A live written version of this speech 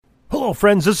Hello,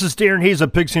 friends. This is Darren Hayes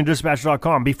of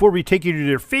PigskinDispatch.com. Before we take you to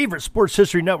your favorite Sports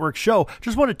History Network show,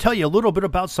 just want to tell you a little bit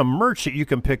about some merch that you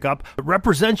can pick up that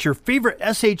represents your favorite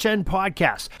SHN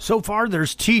podcast. So far,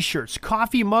 there's t-shirts,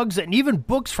 coffee mugs, and even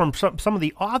books from some of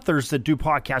the authors that do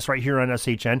podcasts right here on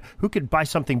SHN. Who could buy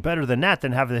something better than that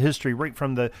than have the history right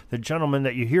from the gentleman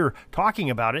that you hear talking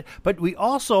about it? But we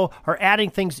also are adding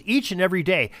things each and every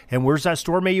day. And where's that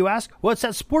store, may you ask? Well, it's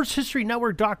at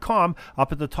SportsHistoryNetwork.com.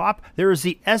 Up at the top, there is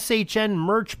the SHN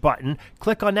merch button.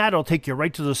 Click on that. It'll take you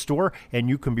right to the store, and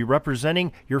you can be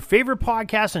representing your favorite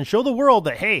podcast and show the world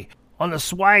that, hey, on the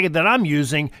swag that I'm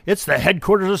using, it's the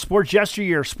headquarters of sports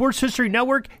yesteryear, Sports History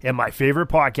Network, and my favorite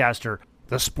podcaster,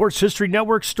 the Sports History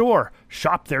Network store.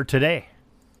 Shop there today.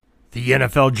 The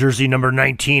NFL jersey number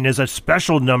 19 is a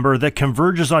special number that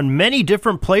converges on many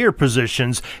different player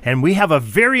positions, and we have a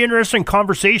very interesting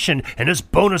conversation in this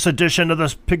bonus edition of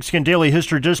the Pigskin Daily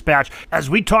History Dispatch as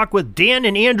we talk with Dan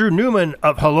and Andrew Neumann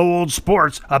of Hello Old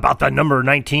Sports about the number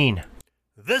 19.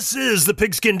 This is the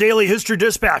Pigskin Daily History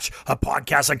Dispatch, a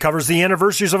podcast that covers the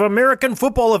anniversaries of American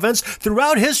football events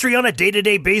throughout history on a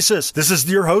day-to-day basis. This is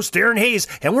your host, Darren Hayes,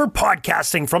 and we're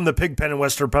podcasting from the Pigpen in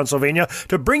Western Pennsylvania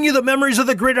to bring you the memories of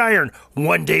the gridiron,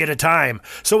 one day at a time.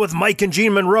 So with Mike and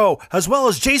Gene Monroe, as well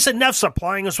as Jason Neff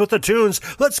supplying us with the tunes,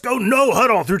 let's go no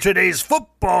huddle through today's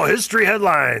football history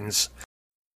headlines.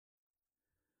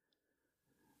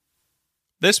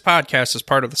 This podcast is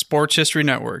part of the Sports History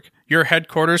Network, your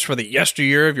headquarters for the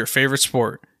yesteryear of your favorite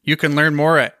sport. You can learn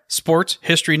more at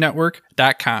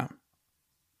sportshistorynetwork.com.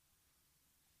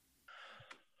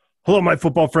 Hello, my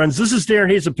football friends. This is Darren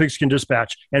Hayes of Pigskin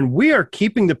Dispatch, and we are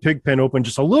keeping the Pigpen open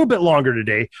just a little bit longer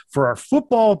today for our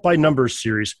Football by Numbers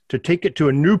series to take it to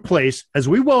a new place as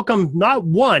we welcome not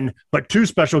one, but two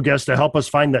special guests to help us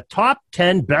find the top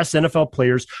 10 best NFL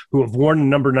players who have worn the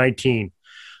number 19.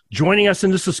 Joining us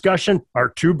in this discussion are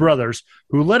two brothers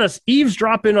who let us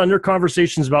eavesdrop in on their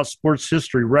conversations about sports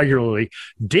history regularly.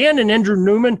 Dan and Andrew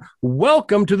Neumann,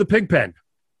 welcome to the Pigpen.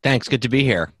 Thanks. Good to be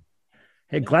here.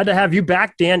 Hey, glad to have you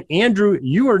back, Dan. Andrew,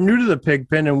 you are new to the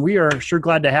Pigpen, and we are sure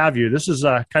glad to have you. This is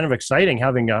kind of exciting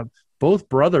having both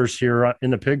brothers here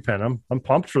in the Pigpen. I'm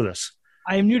pumped for this.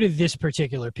 I am new to this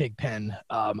particular Pigpen.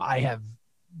 I have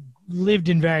lived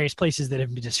in various places that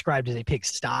have been described as a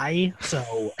pigsty.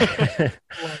 So,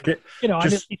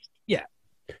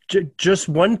 just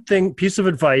one piece of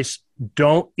advice: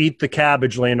 don't eat the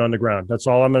cabbage laying on the ground. That's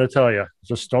all I'm going to tell you.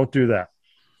 Just don't do that.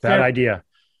 Bad idea.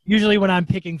 Usually when I'm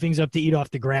picking things up to eat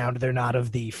off the ground, they're not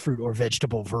of the fruit or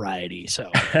vegetable variety. So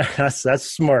that's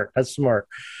smart. That's smart.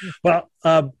 Well,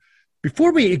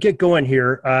 before we get going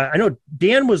here, I know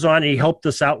Dan was on and he helped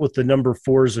us out with the number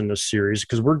 4s in this series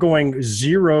because we're going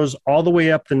zeros all the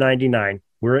way up to 99.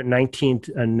 We're at 19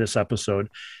 in this episode.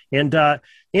 And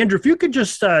Andrew, if you could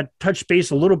just touch base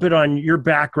a little bit on your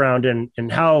background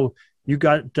and how you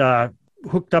got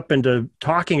hooked up into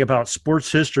talking about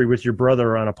sports history with your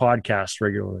brother on a podcast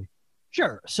regularly.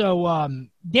 Sure. So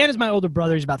Dan is my older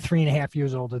brother. He's about 3.5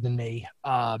 years older than me.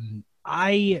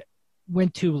 I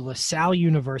went to LaSalle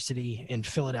University in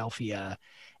Philadelphia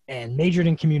and majored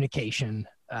in communication.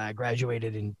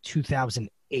 Graduated in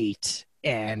 2008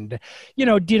 and,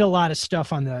 did a lot of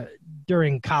stuff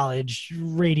during college,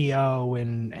 radio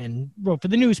and wrote for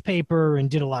the newspaper and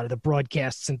did a lot of the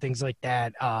broadcasts and things like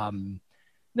that.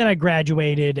 Then I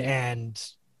graduated and,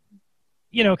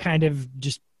 kind of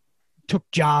just took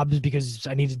jobs because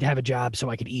I needed to have a job so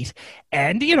I could eat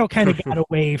and, kind of got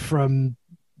away from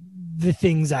the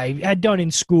things I had done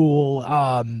in school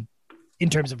in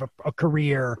terms of a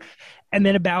career. And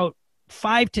then about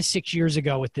 5 to 6 years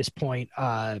ago at this point,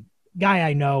 guy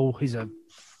I know, he's the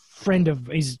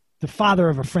father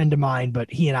of a friend of mine, but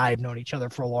he and I have known each other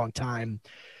for a long time.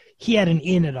 He had an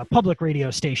inn at a public radio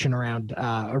station around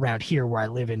here where I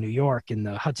live in New York in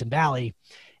the Hudson Valley.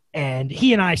 And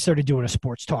he and I started doing a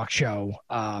sports talk show.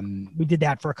 We did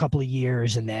that for a couple of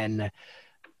years. And then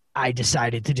I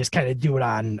decided to just kind of do it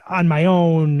on my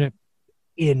own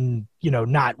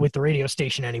not with the radio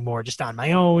station anymore, just on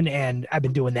my own. And I've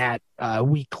been doing that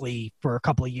weekly for a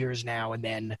couple of years now. And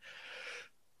then,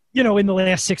 in the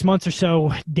last 6 months or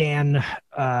so, Dan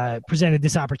presented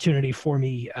this opportunity for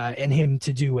me and him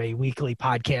to do a weekly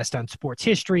podcast on sports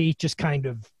history, just kind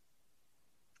of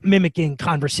mimicking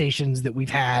conversations that we've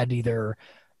had either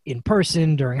in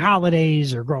person during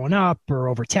holidays or growing up or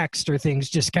over text or things,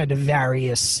 just kind of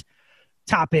various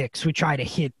topics. We try to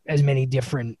hit as many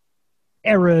different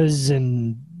eras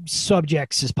and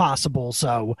subjects as possible.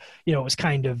 So, it was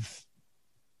kind of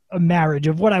a marriage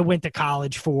of what I went to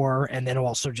college for and then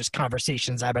also just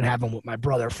conversations I've been having with my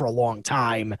brother for a long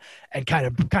time and kind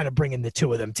of bringing the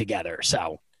two of them together.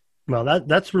 So Well,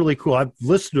 that's really cool. I've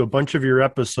listened to a bunch of your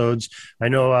episodes. I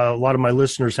know a lot of my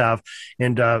listeners have,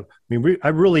 and I mean, I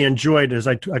really enjoyed, as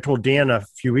I told Dan a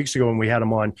few weeks ago when we had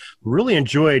him on, really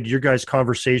enjoyed your guys'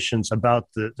 conversations about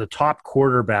the top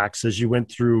quarterbacks as you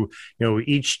went through,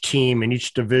 each team and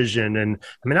each division, and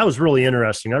I mean that was really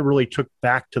interesting. I really took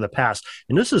back to the past,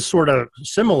 and this is sort of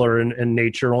similar in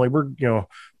nature. Only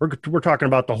we're talking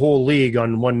about the whole league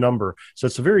on one number, so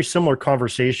it's a very similar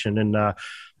conversation, and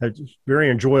it's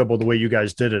very enjoyable the way you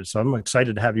guys did it. So I'm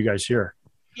excited to have you guys here.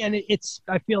 Yeah, and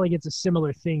I feel like it's a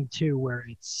similar thing too, where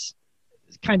it's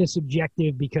kind of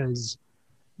subjective, because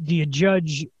do you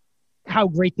judge how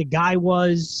great the guy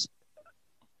was,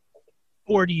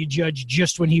 or do you judge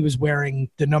just when he was wearing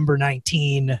the number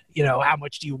 19? How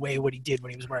much do you weigh what he did when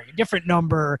he was wearing a different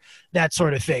number, that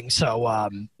sort of thing. So,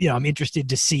 I'm interested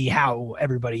to see how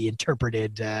everybody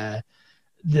interpreted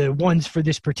the ones for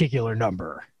this particular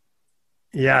number.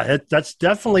 Yeah, that's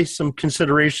definitely some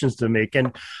considerations to make.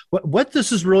 And what this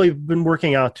has really been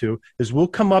working out to is we'll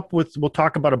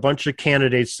talk about a bunch of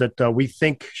candidates that we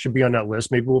think should be on that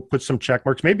list. Maybe we'll put some check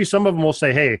marks. Maybe some of them will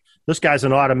say, hey, this guy's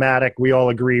an automatic. We all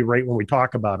agree right when we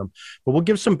talk about him. But we'll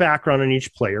give some background on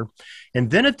each player.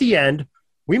 And then at the end,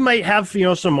 we might have,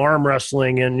 some arm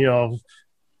wrestling and,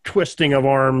 twisting of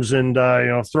arms and,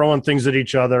 throwing things at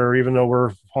each other, even though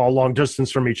we're all long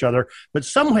distance from each other. But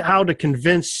somehow to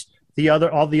convince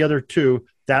all the other two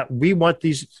that we want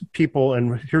these people,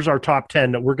 and here's our top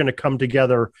 10 that we're going to come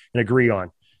together and agree on.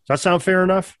 Does that sound fair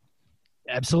enough?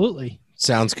 Absolutely.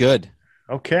 Sounds good.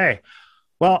 Okay.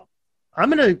 Well,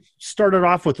 I'm going to start it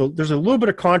off with there's a little bit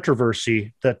of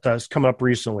controversy that has come up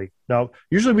recently. Now,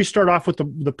 usually we start off with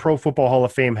the Pro Football Hall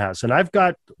of Fame has, and I've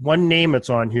got one name that's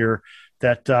on here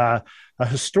that a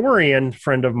historian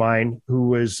friend of mine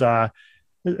who is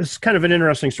it's kind of an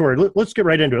interesting story. Let's get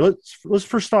right into it. Let's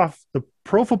first off, the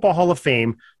Pro Football Hall of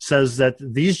Fame says that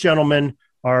these gentlemen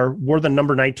wore the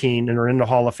number 19 and are in the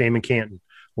Hall of Fame in Canton.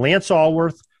 Lance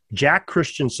Allworth, Jack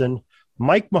Christensen,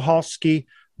 Mike Michalski,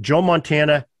 Joe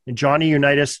Montana, and Johnny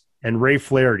Unitas, and Ray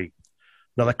Flaherty.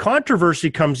 Now, the controversy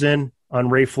comes in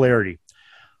on Ray Flaherty.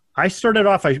 I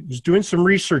was doing some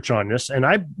research on this, and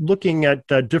I'm looking at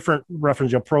different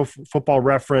references, Pro Football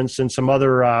Reference and some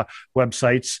other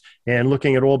websites, and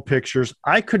looking at old pictures.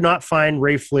 I could not find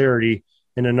Ray Flaherty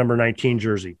in a number 19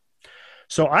 jersey.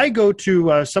 So I go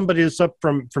to somebody that's up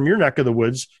from your neck of the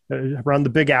woods, around the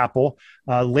Big Apple,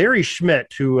 Larry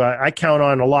Schmidt, who I count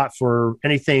on a lot for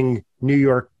anything New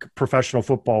York professional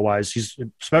football-wise. He's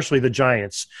especially the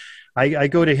Giants. I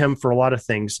go to him for a lot of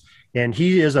things, and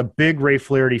he is a big Ray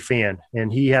Flaherty fan,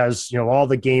 and he has all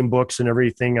the game books and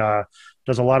everything.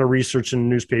 Does a lot of research in the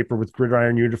newspaper with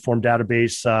Gridiron Uniform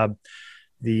Database.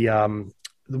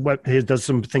 He does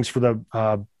some things for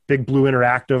the Big Blue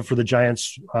Interactive for the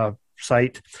Giants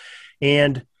site,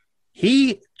 and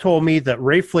he told me that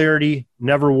Ray Flaherty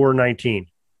never wore 19,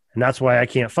 and that's why I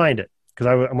can't find it, because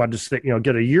I wanted to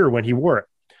get a year when he wore it.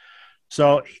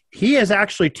 So he is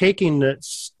actually taking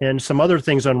this and some other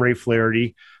things on Ray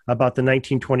Flaherty about the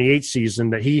 1928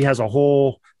 season that he has a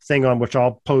whole thing on, which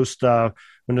I'll post when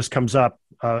this comes up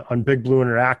on Big Blue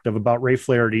Interactive about Ray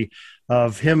Flaherty,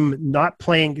 of him not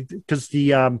playing, because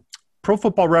the Pro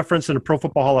Football Reference and the Pro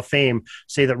Football Hall of Fame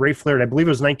say that Ray Flaherty, I believe it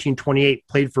was 1928,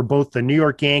 played for both the New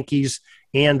York Yankees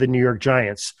and the New York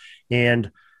Giants. And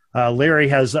Larry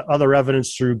has other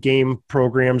evidence through game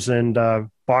programs and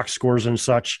box scores and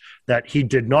such that he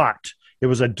did not. It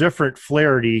was a different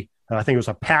Flaherty. I think it was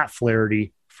a Pat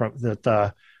Flaherty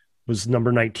that was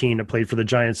number 19 that played for the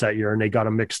Giants that year, and they got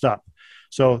him mixed up.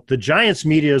 So the Giants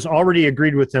media has already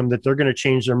agreed with him that they're going to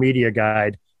change their media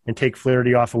guide and take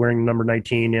Flaherty off of wearing number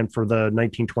 19 and for the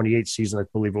 1928 season, I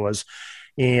believe it was.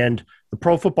 And the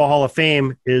Pro Football Hall of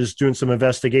Fame is doing some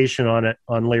investigation on it,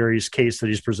 on Larry's case that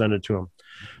he's presented to him.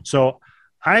 So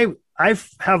I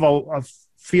have a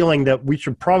feeling that we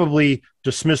should probably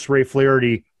dismiss Ray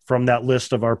Flaherty from that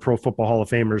list of our Pro Football Hall of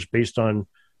Famers based on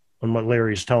what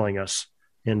Larry's telling us,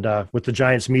 and with the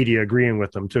Giants media agreeing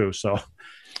with them too. So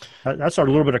that's our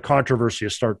little bit of controversy to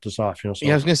start this off. So.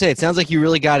 Yeah, I was going to say, it sounds like you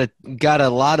really got a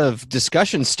lot of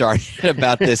discussion started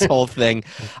about this whole thing.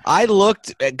 I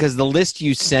looked, because the list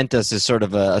you sent us as sort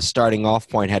of a starting off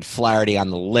point had Flaherty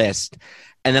on the list,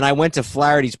 and then I went to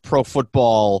Flaherty's Pro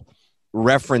Football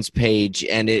Reference page,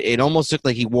 and it almost looked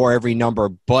like he wore every number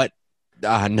but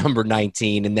number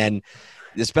 19. And then,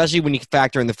 especially when you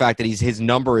factor in the fact that his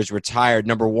number is retired,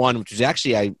 number 1, which was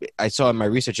actually, I saw in my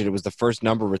research that it was the first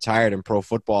number retired in pro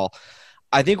football.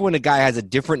 I think when a guy has a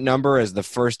different number as the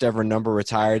first ever number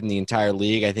retired in the entire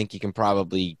league, I think you can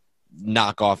probably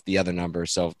knock off the other number.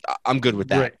 So I'm good with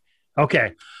that. Right.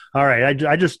 Okay. All right.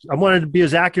 I wanted to be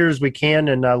as accurate as we can.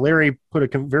 And Larry put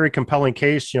a very compelling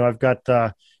case. I've got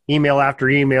email after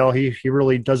email. He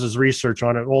really does his research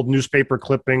on it. Old newspaper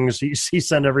clippings. He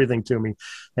sent everything to me.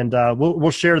 And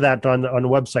we'll share that on the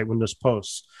website when this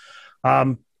posts.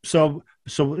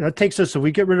 So that takes us, if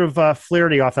we get rid of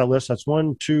Flaherty off that list, that's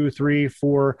 1, 2, 3,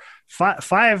 4,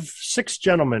 5, 6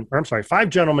 gentlemen, or I'm sorry, 5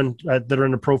 gentlemen that are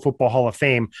in the Pro Football Hall of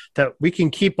Fame that we can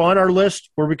keep on our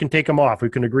list, or we can take them off. We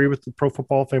can agree with the Pro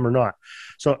Football Hall of Fame or not.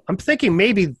 So I'm thinking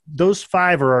maybe those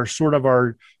 5 are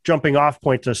our jumping off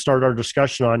point to start our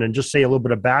discussion on, and just say a little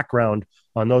bit of background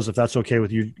on those, if that's okay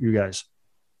with you guys.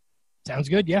 Sounds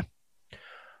good. Yeah.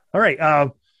 All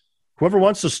right. Whoever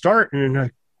wants to start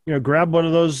and grab one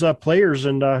of those players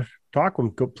and talk with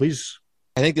them. Go, please.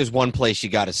 I think there's one place you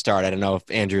got to start. I don't know if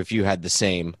Andrew, if you had the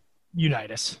same.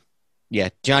 Unitas. Yeah,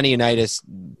 Johnny Unitas,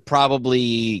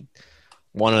 probably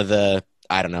one of the,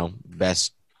 I don't know,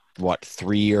 best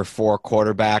 3 or 4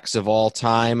 quarterbacks of all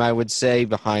time, I would say,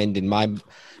 behind in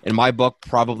my book,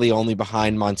 probably only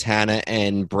behind Montana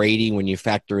and Brady when you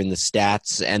factor in the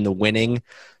stats and the winning.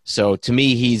 So to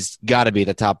me, he's got to be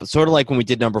the top. Sort of like when we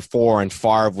did number 4 and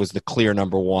Favre was the clear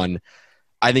number 1.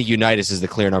 I think Unitas is the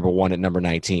clear number 1 at number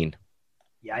 19.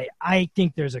 Yeah, I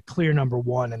think there's a clear number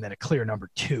 1 and then a clear number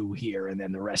 2 here, and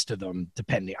then the rest of them,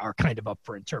 depending, are kind of up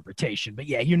for interpretation. But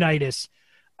yeah, Unitas,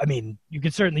 I mean, you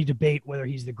could certainly debate whether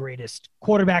he's the greatest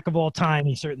quarterback of all time.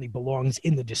 He certainly belongs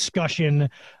in the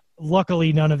discussion.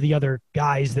 Luckily, none of the other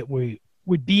guys that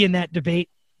would be in that debate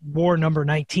wore number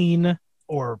 19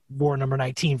 or wore number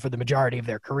 19 for the majority of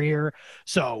their career.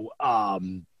 So,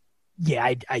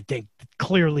 yeah, I think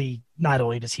clearly not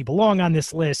only does he belong on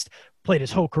this list, played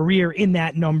his whole career in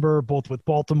that number, both with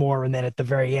Baltimore and then at the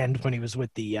very end when he was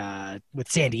with with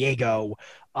San Diego.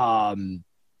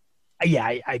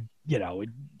 Yeah, you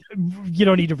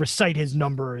don't need to recite his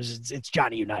numbers. It's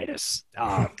Johnny Unitas.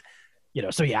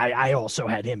 So yeah, I also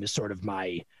had him as sort of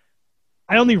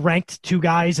I only ranked 2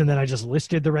 guys and then I just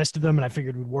listed the rest of them and I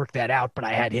figured we'd work that out, but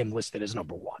I had him listed as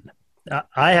number 1.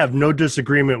 I have no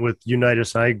disagreement with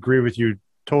Unitas. I agree with you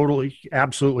totally,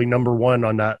 absolutely number 1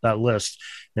 on that list,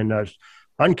 and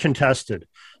uncontested.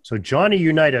 So Johnny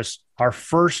Unitas, our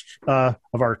first of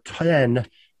our 10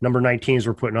 number 19s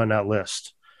we're putting on that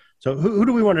list. So who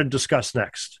do we want to discuss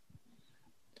next?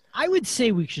 I would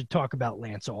say we should talk about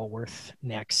Lance Allworth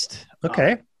next.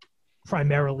 Okay.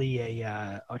 Primarily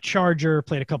a Charger,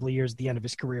 played a couple of years at the end of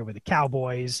his career with the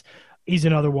Cowboys. He's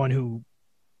another one who,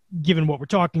 given what we're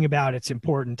talking about, it's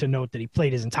important to note that he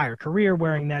played his entire career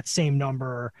wearing that same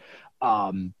number.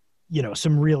 Some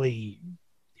really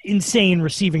insane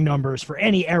receiving numbers for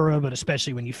any era, but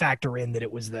especially when you factor in that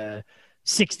it was the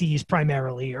 60s,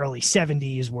 primarily early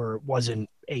 70s, where it wasn't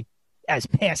as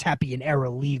pass-happy an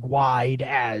era league-wide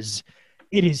as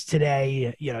it is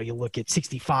today. You look at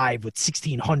 65 with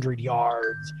 1,600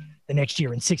 yards. The next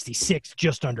year in 66,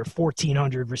 just under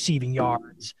 1,400 receiving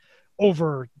yards.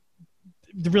 Over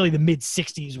really the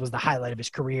mid-60s was the highlight of his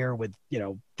career with,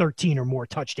 13 or more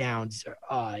touchdowns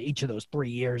each of those 3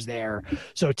 years there.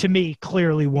 So to me,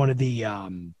 clearly one of the,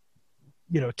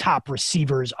 top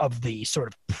receivers of the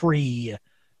sort of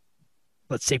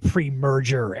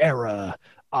pre-merger era,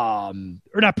 or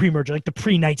not pre-merger, like the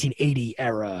pre-1980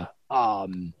 era.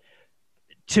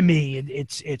 To me,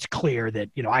 it's clear that,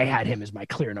 I had him as my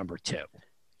clear number 2.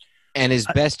 And his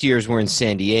best years were in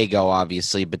San Diego,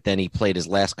 obviously, but then he played his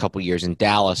last couple years in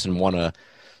Dallas and won a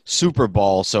Super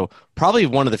Bowl. So probably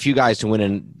one of the few guys to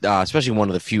win, especially one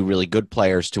of the few really good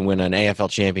players to win an AFL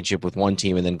championship with one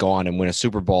team and then go on and win a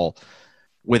Super Bowl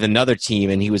with another team,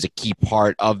 and he was a key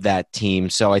part of that team.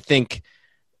 So I think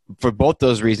for both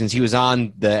those reasons, he was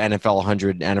on the NFL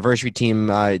 100 anniversary team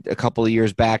a couple of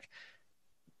years back.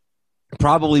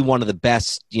 Probably one of the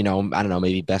best, I don't know,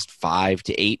 maybe best 5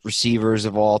 to 8 receivers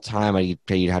of all time.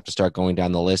 You'd have to start going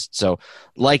down the list. So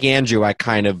like Andrew, I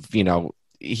kind of,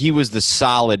 he was the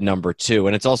solid number 2.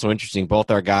 And it's also interesting, both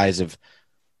our guys have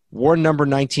worn number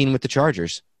 19 with the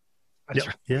Chargers.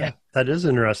 Yeah, that is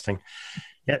interesting.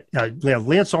 Yeah,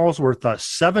 Lance Allsworth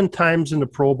 7 times in the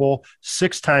Pro Bowl,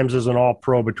 6 times as an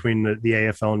All-Pro between the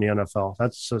AFL and the NFL.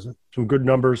 That's some good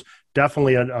numbers.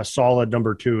 Definitely a solid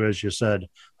number 2, as you said.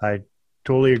 I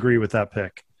totally agree with that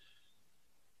pick.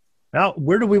 Now,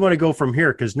 where do we want to go from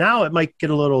here? Because now it might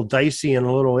get a little dicey and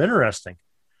a little interesting.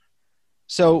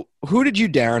 So who did you,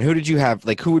 Darren? Who did you have?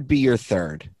 Like, who would be your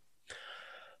third?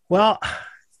 Well,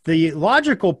 the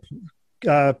logical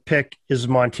pick is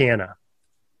Montana,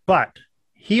 but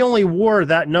he only wore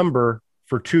that number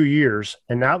for 2 years,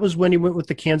 and that was when he went with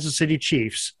the Kansas City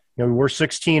Chiefs. He wore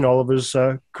 16 all of his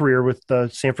career with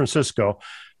San Francisco.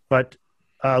 But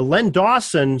Len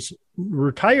Dawson's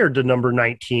retired the number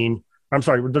 19. I'm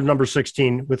sorry, the number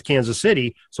 16 with Kansas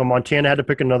City. So Montana had to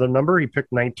pick another number. He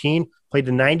picked 19, played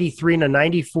the 93 and a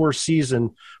 94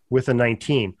 season with a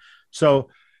 19. So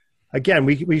again,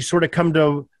 we sort of come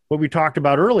to what we talked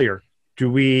about earlier. Do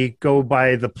we go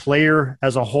by the player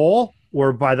as a whole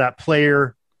or by that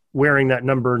player wearing that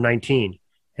number 19?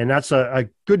 And that's a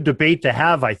good debate to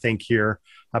have, I think, here,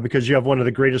 because you have one of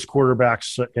the greatest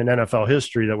quarterbacks in NFL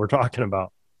history that we're talking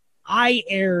about. I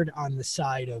erred on the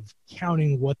side of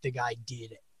counting what the guy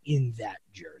did in that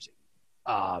jersey.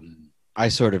 I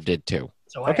sort of did too.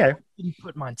 So okay. I didn't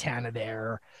put Montana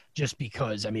there just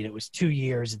because, I mean, it was 2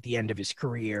 years at the end of his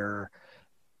career.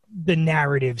 The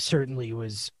narrative certainly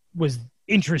was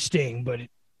interesting, but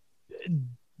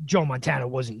Joe Montana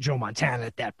wasn't Joe Montana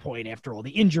at that point after all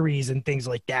the injuries and things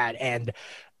like that. And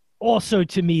also,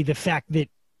 to me, the fact that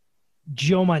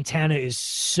Joe Montana is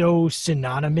so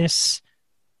synonymous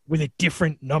with a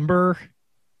different number,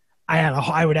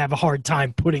 I would have a hard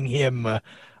time putting him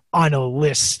on a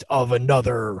list of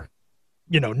another,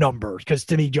 number. Because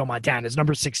to me, Joe Montana is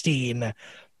number 16.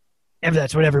 And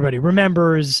that's what everybody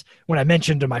remembers. When I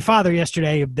mentioned to my father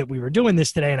yesterday that we were doing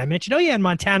this today, and I mentioned, oh yeah, and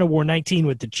Montana wore 19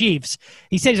 with the Chiefs,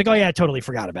 he says, like, oh yeah, I totally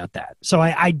forgot about that. So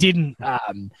I didn't.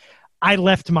 I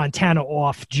left Montana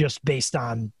off just based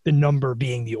on the number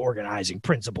being the organizing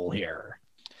principle here.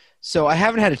 So I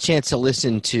haven't had a chance to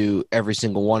listen to every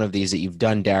single one of these that you've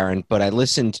done, Darren, but I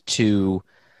listened to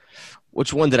 –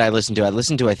 which one did I listen to? I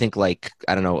listened to, I think,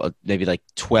 maybe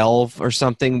 12 or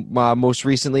something most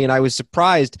recently, and I was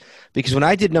surprised because when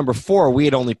I did number 4, we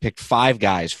had only picked 5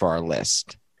 guys for our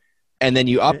list, and then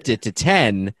you upped it to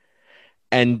 10,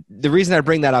 and the reason I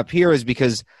bring that up here is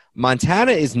because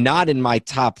Montana is not in my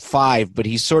top 5, but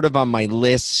he's sort of on my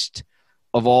list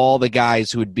of all the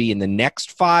guys who would be in the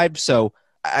next 5, so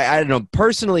I don't know,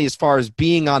 personally, as far as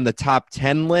being on the top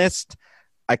 10 list,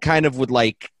 I kind of would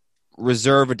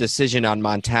reserve a decision on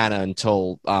Montana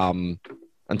until a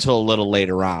little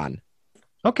later on.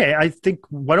 Okay, I think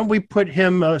why don't we put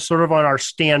him sort of on our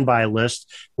standby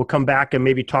list? We'll come back and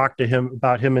maybe talk to him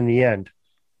about him in the end.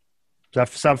 Does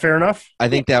that sound fair enough? I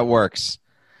think that works.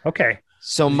 Okay.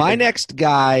 So my next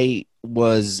guy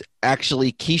was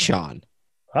actually Keyshawn.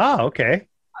 Ah, okay.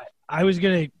 I was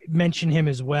going to mention him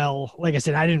as well. Like I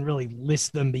said, I didn't really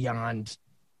list them beyond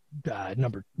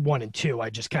number 1 and 2. I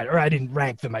didn't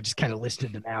rank them. I just kind of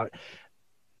listed them out.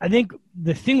 I think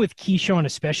the thing with Keyshawn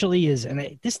especially is,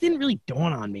 and this didn't really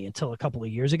dawn on me until a couple of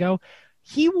years ago,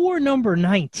 he wore number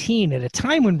 19 at a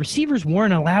time when receivers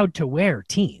weren't allowed to wear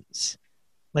teens.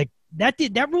 Like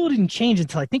that rule didn't change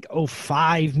until I think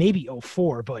 05, maybe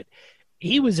 04, but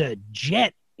he was a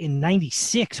Jet in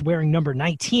 96 wearing number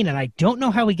 19, and I don't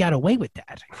know how he got away with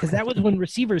that because that was when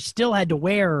receivers still had to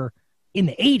wear in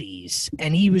the 80s,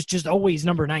 and he was just always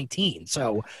number 19.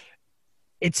 So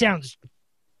it sounds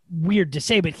weird to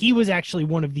say, but he was actually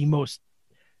one of the most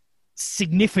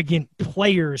significant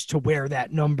players to wear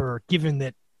that number, given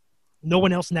that no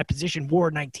one else in that position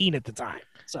wore 19 at the time.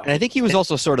 So, and I think he was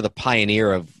also sort of the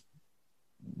pioneer of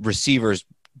receivers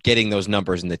getting those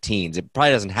numbers in the teens. It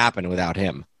probably doesn't happen without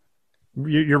him.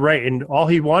 You're right. And all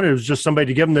he wanted was just somebody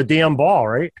to give him the damn ball,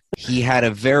 right? He had a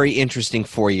very interesting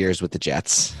 4 years with the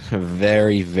Jets.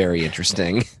 Very, very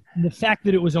interesting. The fact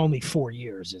that it was only 4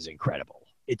 years is incredible.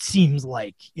 It seems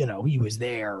like, he was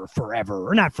there forever,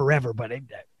 or not forever, but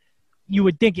you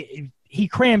would think he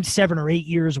crammed 7 or 8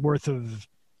 years worth of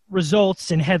results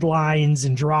and headlines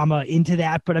and drama into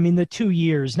that. But I mean, the 2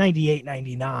 years, 98,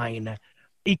 99,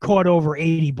 he caught over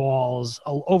 80 balls,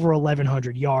 over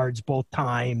 1,100 yards both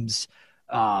times.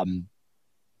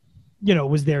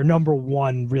 Was their number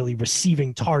 1 really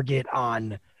receiving target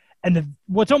on. And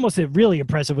what's almost really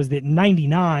impressive was that in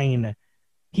 99,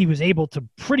 he was able to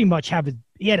pretty much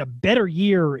he had a better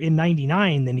year in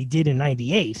 99 than he did in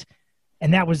 98.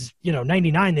 And that was,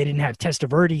 99, they didn't have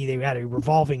Testaverde. They had a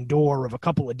revolving door of a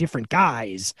couple of different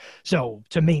guys. So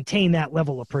to maintain that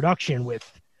level of production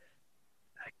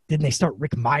didn't they start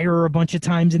Rick Meyer a bunch of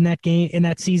times in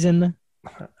that season?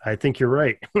 I think you're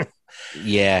right.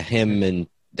 Yeah, him, and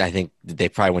I think they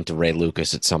probably went to Ray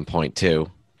Lucas at some point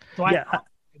too. So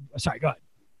sorry, go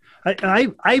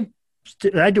ahead. I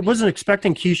wasn't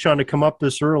expecting Keyshawn to come up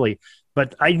this early,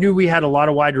 but I knew we had a lot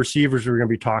of wide receivers we were going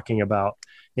to be talking about.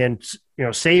 And,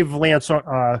 save Lance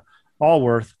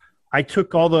Allworth, I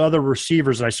took all the other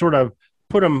receivers and I sort of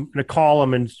put them in a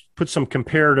column and put some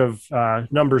comparative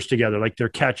numbers together, like their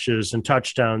catches and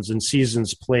touchdowns and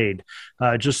seasons played,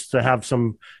 just to have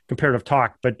some comparative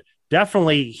talk. But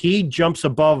definitely he jumps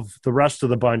above the rest of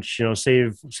the bunch,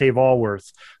 save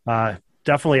Allworth.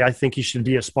 definitely, I think he should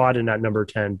be a spot in that number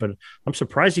 10, but I'm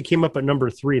surprised he came up at number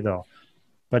 3 though.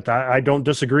 But I don't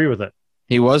disagree with it.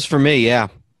 He was for me, yeah.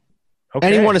 Okay.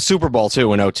 And he won a Super Bowl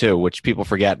too in 2002, which people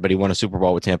forget, but he won a Super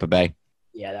Bowl with Tampa Bay.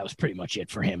 Yeah, that was pretty much it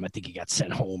for him. I think he got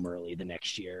sent home early the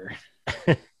next year.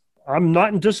 I'm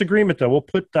not in disagreement, though. We'll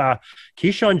put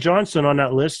Keyshawn Johnson on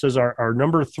that list as our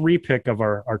number 3 pick of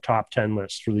our top 10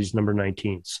 list for these number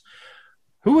 19s.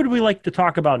 Who would we like to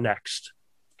talk about next?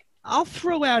 I'll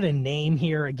throw out a name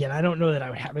here. Again, I don't know that I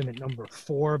would have him at number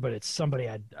 4, but it's somebody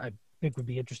I think would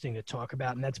be interesting to talk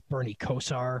about, and that's Bernie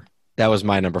Kosar. That was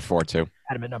my number 4, too.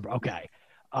 Had him at number, okay.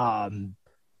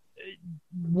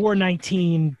 Wore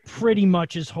 19 pretty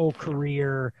much his whole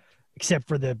career, except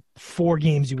for the 4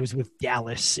 games he was with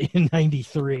Dallas in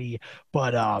 93.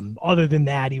 But other than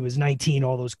that, he was 19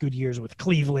 all those good years with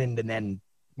Cleveland, and then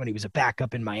when he was a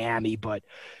backup in Miami. But,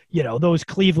 those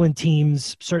Cleveland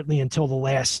teams, certainly until the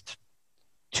last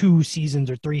 2 seasons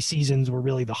or 3 seasons, were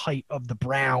really the height of the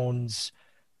Browns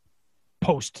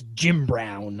post Jim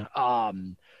Brown.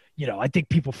 I think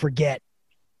people forget,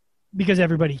 because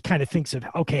everybody kind of thinks of,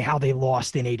 how they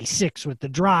lost in 86 with the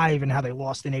drive and how they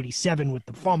lost in 87 with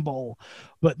the fumble,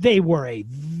 but they were a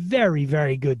very,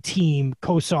 very good team.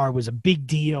 Kosar was a big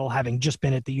deal, having just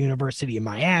been at the University of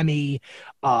Miami.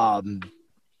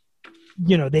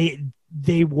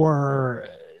 They were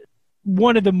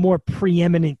one of the more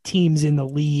preeminent teams in the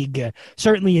league,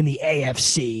 certainly in the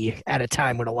AFC, at a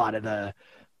time when a lot of the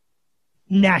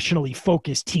nationally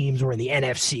focused teams were in the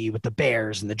NFC with the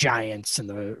Bears and the Giants and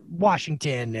the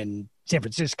Washington and San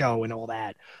Francisco and all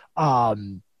that.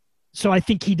 So I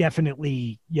think he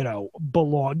definitely,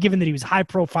 belonged, given that he was high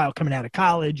profile coming out of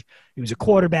college. He was a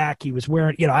quarterback. He was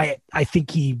wearing, I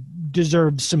think he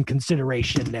deserves some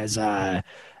consideration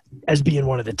as being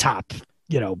one of the top,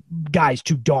 guys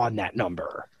to don that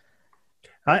number.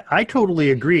 I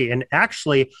totally agree. And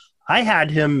actually, I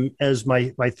had him as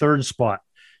my 3rd spot.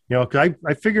 Because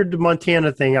I figured the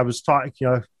Montana thing, I was talking,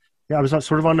 I was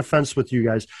sort of on the fence with you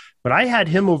guys, but I had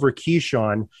him over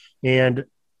Keyshawn, and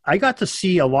I got to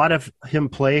see a lot of him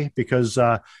play because,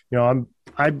 I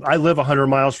live 100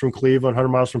 miles from Cleveland, 100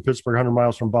 miles from Pittsburgh, 100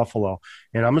 miles from Buffalo,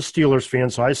 and I'm a Steelers fan,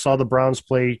 so I saw the Browns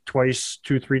play twice,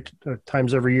 2-3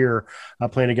 times every year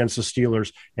playing against the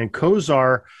Steelers. And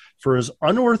Kosar, for his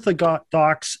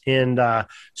unorthodox and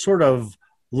sort of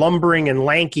lumbering and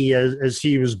lanky as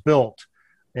he was built,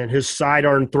 and his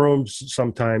sidearm throws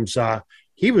sometimes,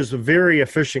 he was a very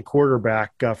efficient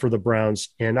quarterback for the Browns.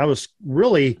 And I was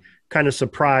really kind of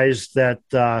surprised that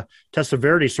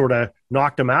Testaverde sort of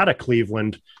knocked him out of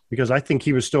Cleveland, because I think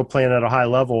he was still playing at a high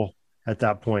level at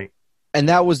that point. And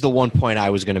that was the one point I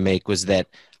was going to make, was that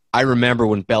I remember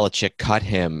when Belichick cut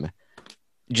him,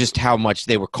 just how much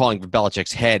they were calling for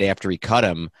Belichick's head after he cut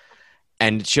him.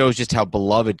 And it shows just how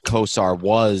beloved Kosar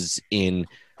was in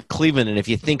Cleveland. And if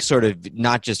you think sort of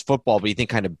not just football, but you think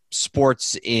kind of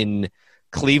sports in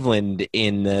Cleveland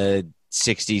in the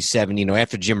 60s, 70s,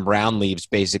 after Jim Brown leaves,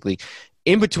 basically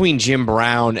in between Jim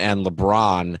Brown and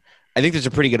LeBron, I think there's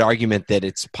a pretty good argument that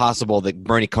it's possible that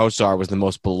Bernie Kosar was the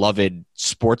most beloved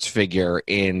sports figure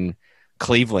in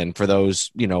Cleveland for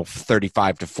those,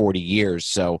 35 to 40 years.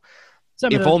 So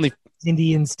if only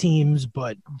Indians teams,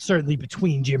 but certainly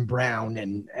between Jim Brown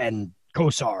and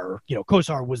Kosar,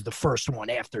 Kosar was the first one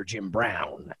after Jim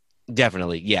Brown.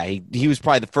 Definitely. Yeah. He was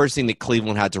probably the first thing that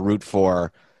Cleveland had to root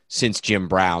for since Jim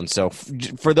Brown. So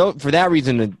for that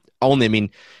reason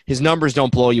only, his numbers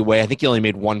don't blow you away. I think he only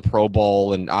made 1 Pro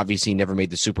Bowl, and obviously never made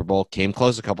the Super Bowl, came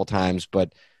close a couple times,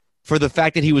 but for the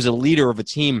fact that he was a leader of a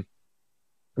team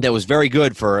that was very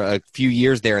good for a few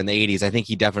years there in the 80s, I think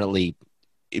he definitely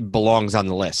belongs on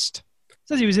the list.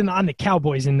 Says he was on the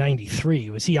Cowboys in 93.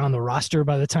 Was he on the roster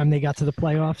by the time they got to the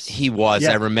playoffs? He was.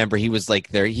 Yeah. I remember he was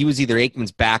he was either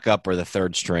Aikman's backup or the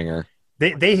 3rd stringer.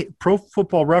 They Pro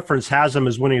Football Reference has him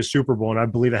as winning a Super Bowl, and I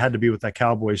believe it had to be with that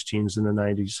Cowboys teams in the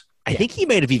 90s. I think he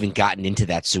might have even gotten into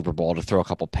that Super Bowl to throw a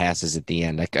couple passes at the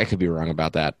end. I could be wrong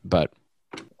about that, but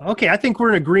okay, I think we're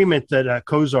in agreement that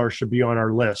Kosar should be on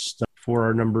our list for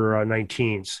our number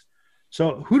 19s.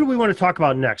 So who do we want to talk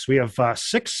about next? We have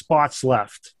 6 spots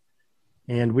left,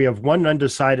 and we have one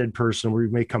undecided person we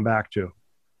may come back to.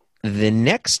 The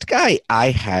next guy I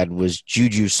had was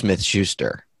Juju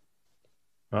Smith-Schuster.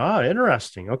 Ah,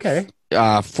 interesting. Okay.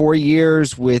 4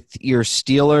 years with your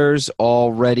Steelers,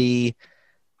 already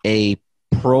a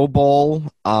Pro Bowl.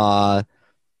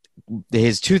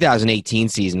 His 2018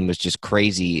 season was just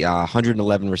crazy.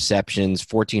 111 receptions,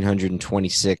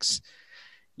 1,426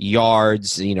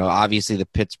 yards. Obviously the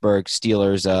Pittsburgh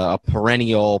Steelers, a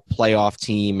perennial playoff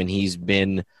team, and he's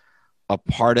been a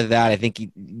part of that. I think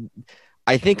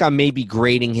I think I'm maybe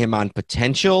grading him on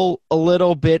potential a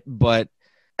little bit, but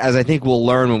as I think we'll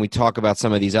learn when we talk about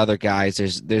some of these other guys,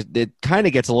 it kind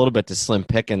of gets a little bit to slim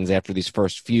pickings after these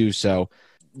first few. So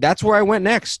that's where I went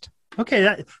next.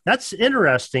 Okay, that's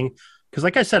interesting because,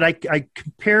 like I said, I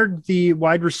compared the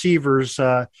wide receivers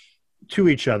to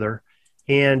each other,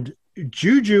 and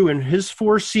Juju in his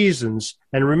 4 seasons,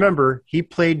 and remember, he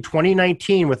played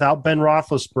 2019 without Ben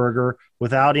Roethlisberger,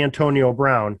 without Antonio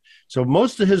Brown. So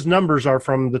most of his numbers are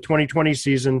from the 2020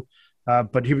 season,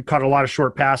 but he caught a lot of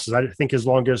short passes. I think his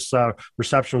longest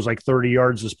reception was like 30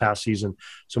 yards this past season.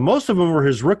 So most of them were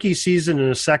his rookie season and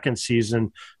his second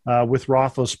season with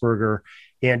Roethlisberger.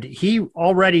 And he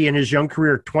already in his young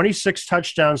career, 26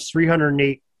 touchdowns,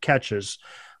 308 catches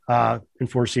in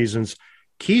 4 seasons.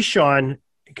 Keyshawn,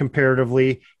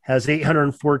 comparatively, has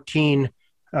 814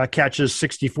 catches,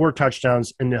 64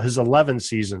 touchdowns in his 11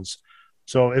 seasons.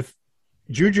 So if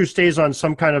Juju stays on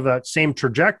some kind of that same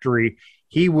trajectory,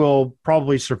 he will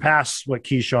probably surpass what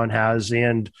Keyshawn has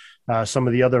and some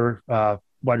of the other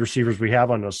wide receivers we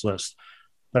have on this list.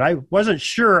 But I wasn't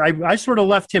sure. I sort of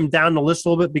left him down the list a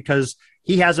little bit because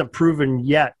he hasn't proven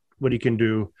yet what he can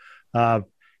do.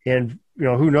 And,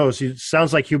 who knows? He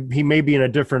sounds like he may be in a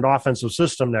different offensive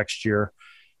system next year.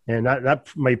 And that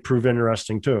might prove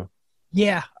interesting too.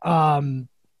 Yeah.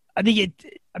 I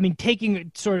think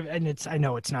taking sort of, and I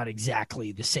know it's not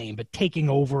exactly the same, but taking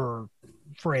over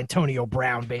for Antonio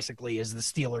Brown basically as the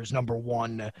Steelers' number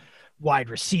 1 wide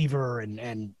receiver.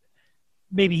 And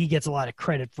maybe he gets a lot of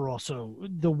credit for also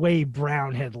the way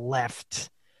Brown had left,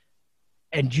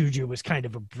 and Juju was kind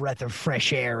of a breath of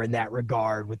fresh air in that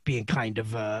regard, with being kind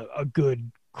of a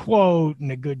good quote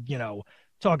and a good,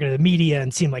 talking to the media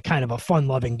and seemed like kind of a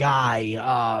fun-loving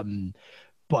guy.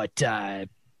 But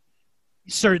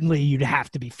certainly you'd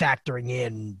have to be factoring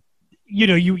in,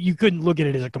 you couldn't look at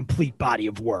it as a complete body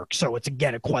of work. So it's,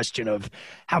 again, a question of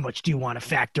how much do you want to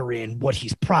factor in what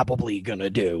he's probably going to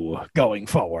do going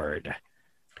forward.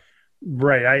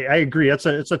 Right. I agree. It's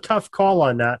a tough call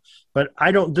on that, but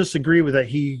I don't disagree with that.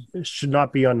 He should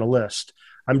not be on the list.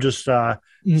 I'm just saying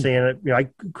it. I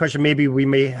question maybe we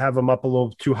may have him up a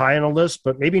little too high on the list,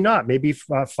 but maybe not. Maybe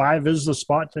 5 is the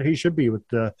spot that he should be with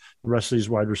the rest of these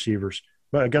wide receivers.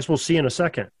 But I guess we'll see in a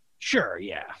second. Sure.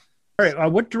 Yeah. All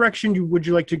right. What direction would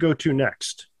you like to go to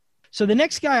next? So the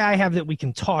next guy I have that we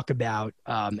can talk about,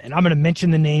 and I'm going to mention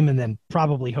the name and then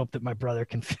probably hope that my brother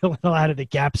can fill in a lot of the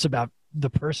gaps about the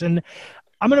person.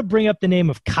 I'm going to bring up the name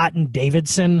of Cotton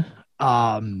Davidson,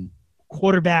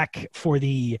 quarterback for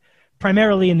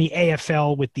primarily in the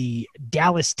AFL with the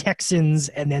Dallas Texans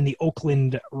and then the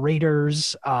Oakland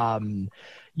Raiders.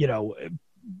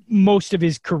 Most of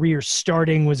his career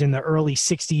starting was in the early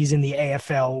 60s in the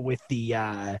AFL with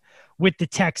the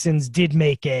Texans. Did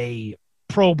make a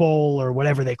Pro Bowl or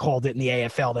whatever they called it in the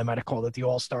AFL. They might have called it the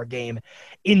All-Star game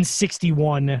in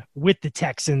 61 with the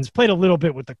Texans. Played a little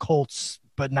bit with the Colts,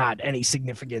 but not any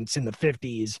significance in the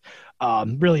 50s.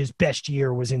 Really his best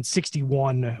year was in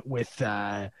 61 with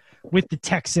the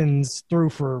Texans. Threw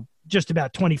for just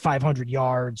about 2,500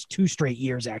 yards, 2 straight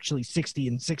years, actually, 60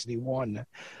 and 61,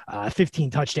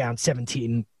 15 touchdowns,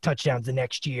 17 touchdowns the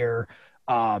next year.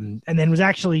 And then was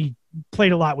actually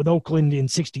played a lot with Oakland in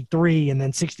 63 and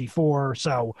then 64.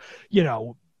 So,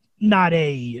 not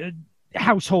a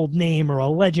household name or a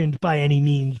legend by any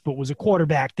means, but was a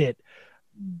quarterback that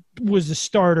was a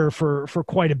starter for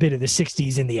quite a bit of the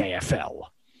 60s in the AFL.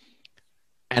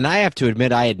 And I have to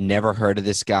admit, I had never heard of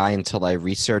this guy until I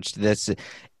researched this.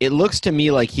 It looks to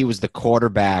me like he was the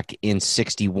quarterback in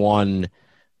 61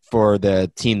 for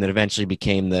the team that eventually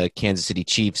became the Kansas City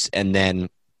Chiefs. And then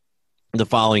the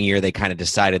following year, they kind of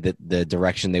decided that the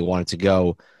direction they wanted to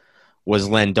go was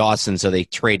Len Dawson. So they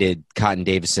traded Cotton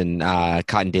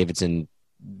Davidson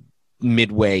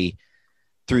midway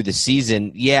through the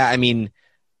season. Yeah,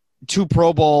 2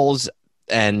 Pro Bowls.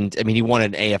 And, he won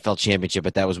an AFL championship,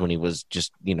 but that was when he was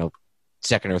just,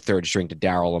 second or third string to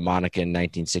Darryl LaMonica in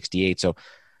 1968. So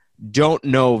don't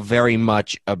know very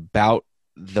much about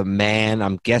the man.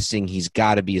 I'm guessing he's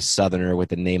got to be a Southerner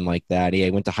with a name like that.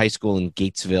 He went to high school in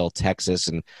Gatesville, Texas,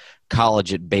 and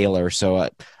college at Baylor. So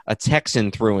a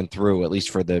Texan through and through, at least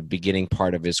for the beginning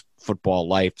part of his football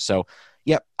life. So,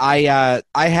 yep, I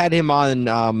had him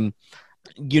on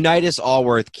Unitas,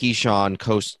 Allworth, Keyshawn,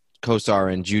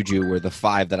 Kosar, and Juju were the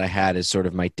 5 that I had as sort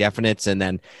of my definites. And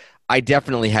then I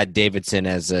definitely had Davidson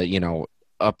as a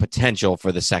potential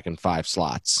for the second 5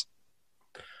 slots.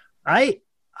 I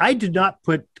did not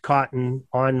put Cotton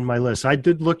on my list. I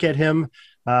did look at him.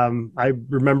 I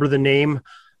remember the name.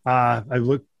 I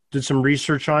did some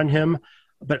research on him,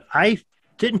 but I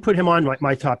didn't put him on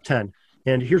my top 10.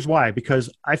 And here's why, because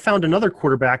I found another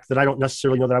quarterback that I don't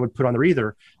necessarily know that I would put on there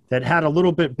either that had a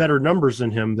little bit better numbers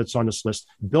than him that's on this list,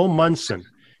 Bill Munson.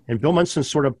 And Bill Munson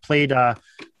sort of played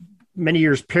many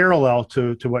years parallel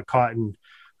to what Cotton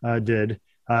did.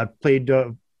 He played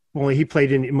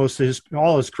in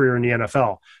all his career in the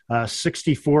NFL.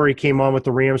 64, he came on with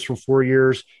the Rams for 4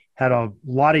 years, had a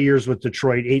lot of years with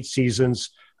Detroit, 8 seasons,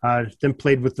 then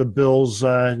played with the Bills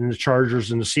and the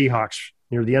Chargers and the Seahawks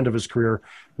near the end of his career,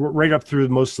 right up through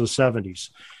most of the 70s.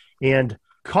 And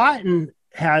Cotton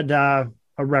had a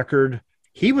record.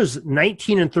 He was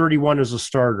 19-31 as a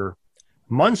starter.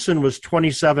 Munson was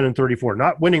 27-34,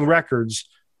 not winning records,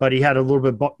 but he had a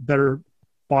little bit bigger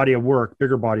body of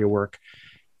work.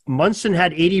 Munson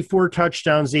had 84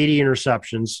 touchdowns, 80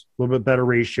 interceptions, a little bit better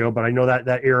ratio, but I know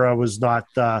that era was not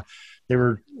they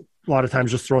were a lot of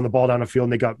times just throwing the ball down the field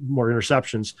and they got more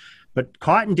interceptions. But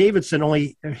Cotton Davidson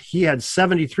he had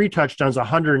 73 touchdowns,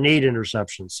 108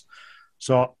 interceptions.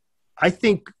 So I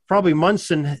think probably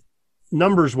Munson,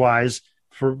 numbers wise,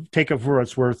 take it for what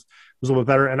it's worth, was a little bit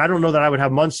better. And I don't know that I would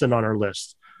have Munson on our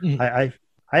list. Mm-hmm. I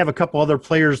have a couple other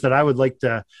players that I would like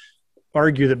to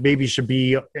argue that maybe should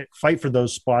be fight for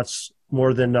those spots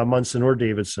more than Munson or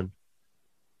Davidson.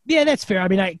 Yeah, that's fair. I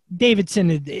mean,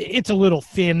 Davidson, it's a little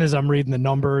thin as I'm reading the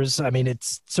numbers. I mean,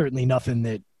 it's certainly nothing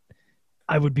that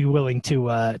I would be willing to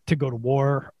go to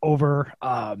war over.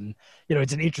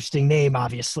 It's an interesting name,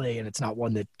 obviously, and it's not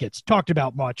one that gets talked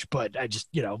about much, but I just,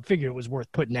 figured it was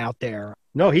worth putting out there.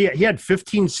 No, he had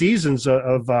 15 seasons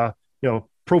of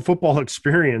pro football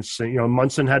experience.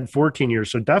 Munson had 14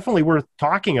 years, so definitely worth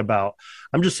talking about.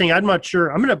 I'm just saying, I'm not sure.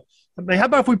 How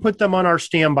about if we put them on our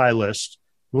standby list?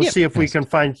 We'll see if we can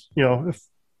find,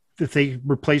 if they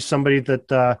replace somebody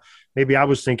that maybe I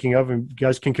was thinking of, and you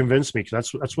guys can convince me,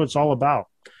 because that's what it's all about.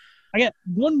 I got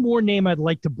one more name I'd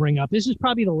like to bring up. This is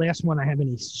probably the last one I have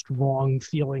any strong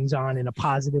feelings on in a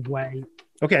positive way.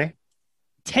 Okay.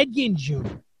 Ted Ginn Jr.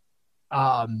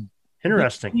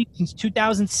 Interesting. Since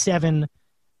 2007,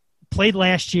 played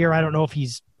last year. I don't know if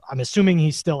I'm assuming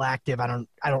he's still active. I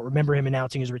don't remember him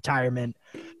announcing his retirement.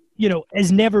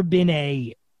 Has never been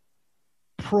a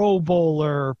Pro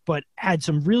Bowler, but had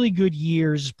some really good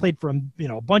years, played for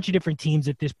a bunch of different teams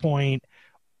at this point,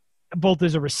 both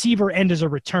as a receiver and as a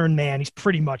return man. He's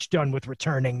pretty much done with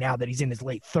returning now that he's in his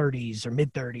late 30s or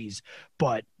mid 30s,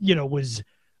 but was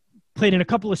played in a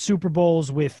couple of Super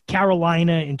Bowls with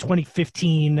Carolina in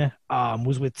 2015,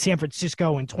 was with San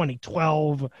Francisco in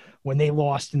 2012 when they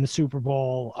lost in the Super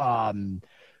Bowl.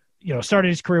 Started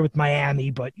his career with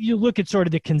Miami, but you look at sort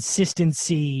of the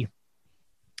consistency.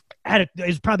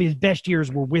 Probably his best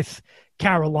years were with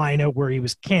Carolina, where he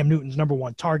was Cam Newton's number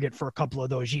one target for a couple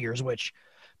of those years, which,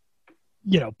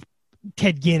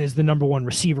 Ted Ginn is the number one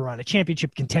receiver on a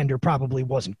championship contender, probably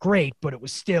wasn't great, but it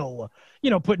was still,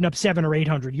 putting up 700 or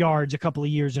 800 yards a couple of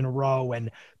years in a row, and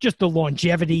just the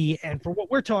longevity. And for what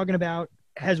we're talking about,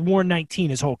 has worn 19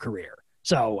 his whole career.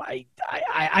 So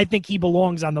I think he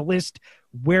belongs on the list.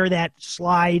 Where that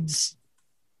slides,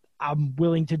 I'm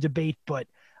willing to debate, but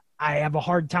I have a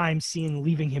hard time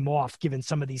leaving him off, given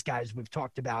some of these guys we've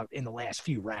talked about in the last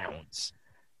few rounds.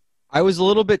 I was a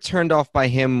little bit turned off by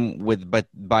him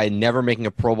by never making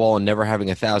a Pro Bowl and never having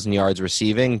 1,000 yards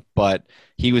receiving, but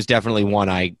he was definitely one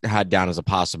I had down as a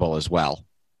possible as well.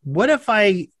 What if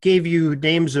I gave you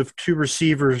names of two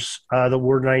receivers that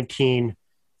were 19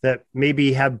 that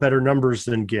maybe have better numbers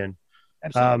than Ginn?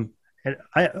 Absolutely.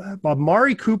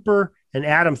 Amari Cooper and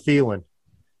Adam Thielen.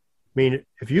 I mean,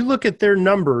 if you look at their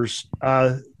numbers,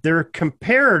 they're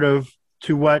comparative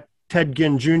to what Ted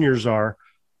Ginn Jr.'s are,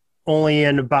 only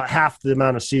in about half the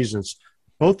amount of seasons.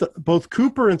 Both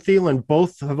Cooper and Thielen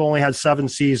both have only had 7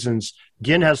 seasons.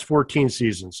 Ginn has 14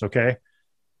 seasons, okay?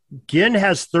 Ginn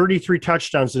has 33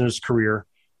 touchdowns in his career.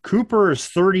 Cooper is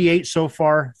 38 so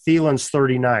far. Thielen's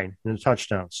 39 in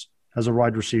touchdowns as a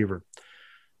wide receiver.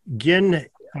 Ginn,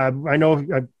 I know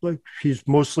he's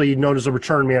mostly known as a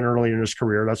return man early in his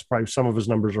career. That's probably some of his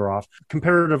numbers are off.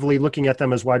 Comparatively, looking at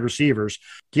them as wide receivers,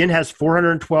 Ginn has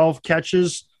 412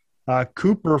 catches,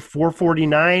 Cooper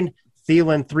 449,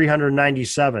 Thielen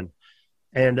 397.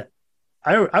 And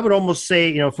I would almost say,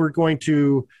 if we're going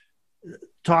to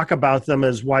talk about them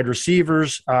as wide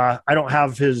receivers, I don't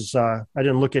have I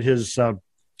didn't look at his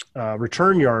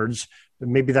return yards.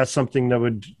 Maybe that's something that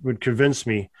would convince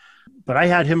me. But I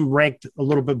had him ranked a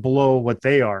little bit below what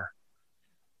they are.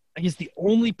 I guess the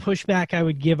only pushback I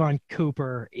would give on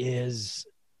Cooper is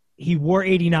he wore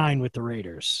 89 with the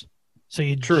Raiders. So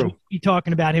you'd be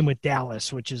talking about him with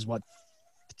Dallas, which is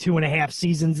 2.5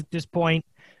 seasons at this point.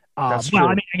 That's true.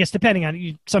 I mean, I guess depending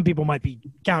on some people might be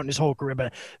counting his whole career,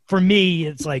 but for me,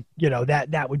 it's like,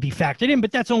 that would be factored in,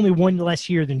 but that's only one less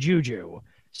year than Juju.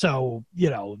 So,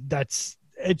 it's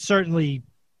certainly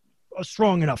a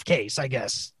strong enough case, I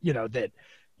guess, that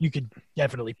you could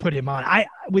definitely put him on.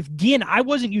 With Ginn, I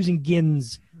wasn't using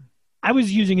Ginn's. I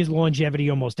was using his longevity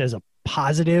almost as a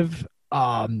positive.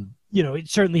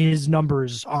 Certainly his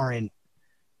numbers aren't.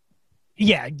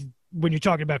 Yeah, when you're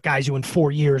talking about guys who in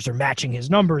 4 years are matching his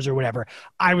numbers or whatever,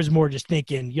 I was more just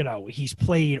thinking, he's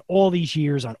played all these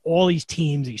years on all these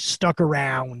teams. He's stuck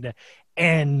around,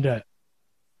 and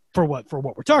for what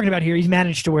we're talking about here, he's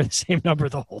managed to wear the same number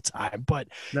the whole time. But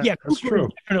that's true.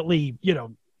 Definitely,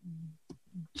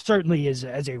 certainly as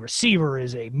a receiver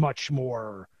is a much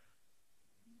more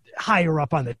higher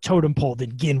up on the totem pole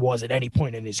than Ginn was at any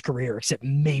point in his career, except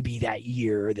maybe that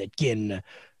year that Ginn,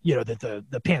 that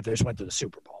the Panthers went to the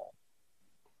Super Bowl.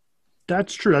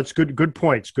 That's true. That's good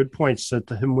points. Good points that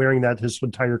him wearing that his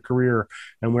entire career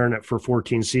and wearing it for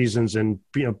 14 seasons and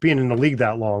being in the league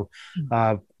that long,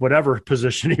 whatever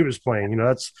position he was playing,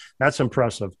 that's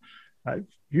impressive.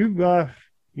 You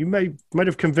might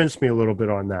have convinced me a little bit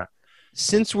on that.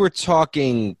 Since we're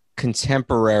talking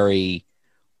contemporary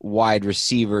wide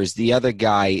receivers, the other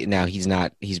guy, now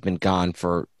he's been gone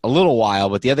for a little while,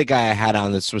 but the other guy I had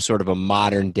on this was sort of a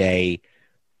modern day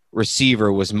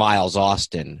receiver was Miles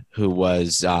Austin, who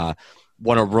was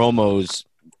one of Romo's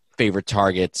favorite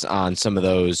targets on some of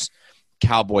those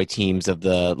Cowboy teams of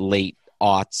the late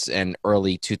aughts and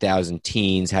early 2000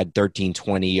 teens. Had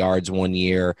 1320 yards one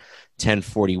year,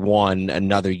 1041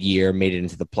 another year, made it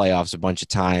into the playoffs a bunch of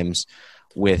times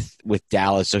with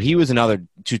Dallas. So he was another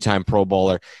two-time Pro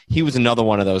Bowler. He was another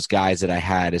one of those guys that I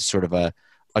had as sort of a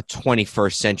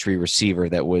 21st century receiver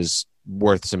that was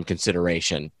worth some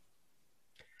consideration.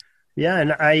 Yeah,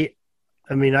 and I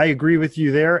agree with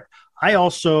you there. I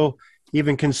also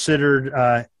even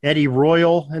considered Eddie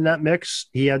Royal in that mix.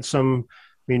 He had a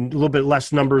little bit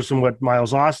less numbers than what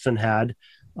Miles Austin had.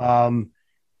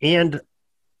 And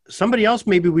somebody else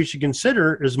maybe we should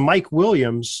consider is Mike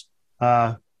Williams,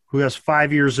 who has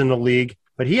 5 years in the league,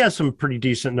 but he has some pretty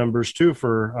decent numbers too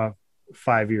for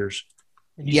 5 years.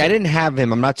 Yeah, I didn't have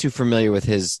him. I'm not too familiar with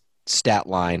his stat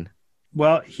line.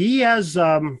 Well, he has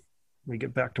let me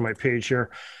get back to my page here.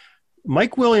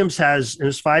 Mike Williams has, in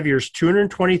his 5 years,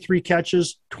 223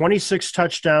 catches, 26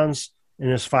 touchdowns in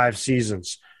his 5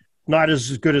 seasons. Not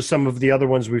as good as some of the other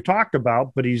ones we've talked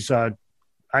about, but he's I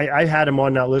had him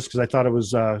on that list because I thought it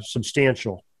was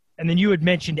substantial. And then you had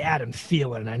mentioned Adam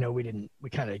Thielen. I know we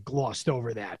kind of glossed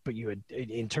over that, but you had,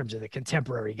 in terms of the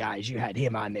contemporary guys, you had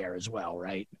him on there as well,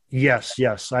 right? Yes.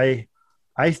 I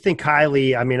think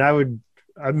highly. I mean,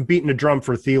 I'm beating a drum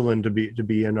for Thielen to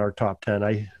be in our top 10.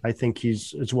 I think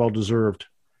it's well deserved.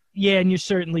 Yeah, and you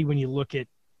certainly, when you look at,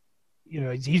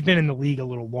 he's been in the league a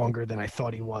little longer than I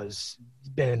thought he was. He's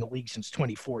been in the league since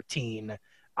 2014.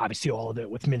 Obviously, all of it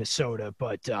with Minnesota,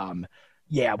 but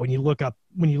yeah, when you look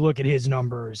at his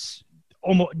numbers,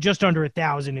 almost just under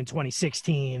 1,000 in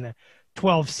 2016,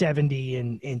 1,270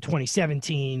 in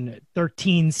 2017,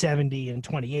 1,370 in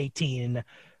 2018.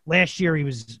 Last year he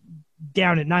was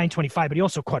down at 925, but he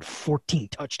also caught 14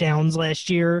 touchdowns last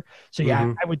year. So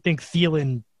yeah, I would think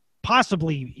Thielen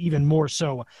possibly even more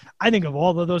so. I think of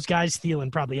all of those guys,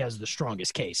 Thielen probably has the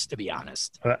strongest case, to be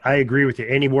honest. I agree with you.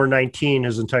 And he wore 19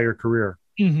 his entire career.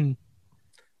 Mm-hmm.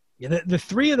 Yeah, the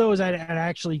three of those I'd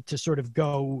actually, to sort of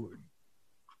go,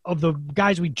 of the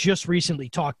guys we just recently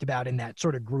talked about in that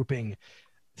sort of grouping,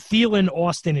 Thielen,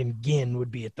 Austin, and Ginn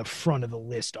would be at the front of the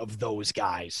list of those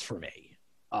guys for me.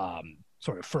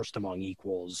 Sort of first among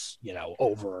equals,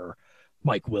 over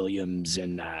Mike Williams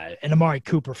and Amari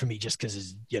Cooper for me, just because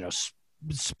his,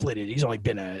 split it. He's only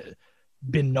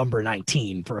been number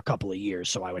 19 for a couple of years,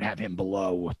 so I would have him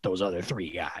below those other three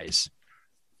guys.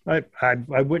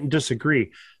 I wouldn't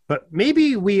disagree, but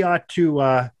maybe we ought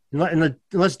to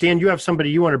unless Dan, you have somebody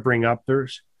you want to bring up.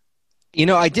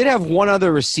 I did have one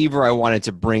other receiver I wanted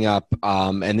to bring up,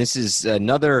 and this is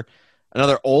another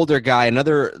older guy,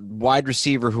 another wide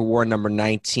receiver who wore number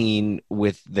 19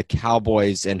 with the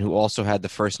Cowboys and who also had the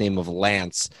first name of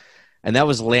Lance. And that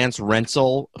was Lance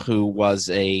Rentzel, who was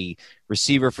a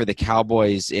receiver for the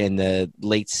Cowboys in the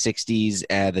late 60s,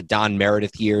 the Don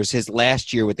Meredith years. His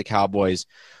last year with the Cowboys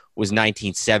was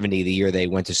 1970, the year they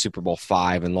went to Super Bowl V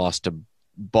and lost to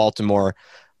Baltimore.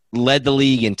 Led the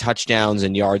league in touchdowns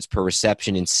and yards per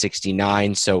reception in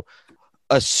 69. So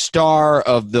a star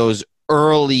of those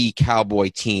early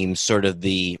Cowboy teams, sort of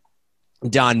the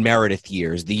Don Meredith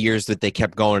years, the years that they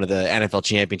kept going to the NFL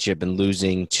Championship and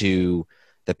losing to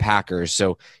the Packers.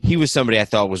 So he was somebody I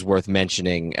thought was worth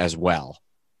mentioning as well.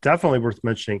 definitely worth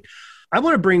mentioning. I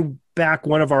want to bring back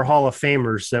one of our Hall of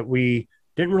Famers that we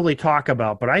didn't really talk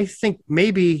about, but I think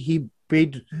maybe he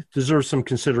deserves some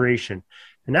consideration,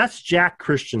 and that's Jack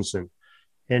Christensen.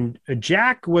 And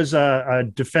Jack was a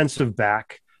defensive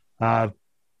back. Didn't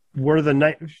wear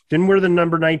the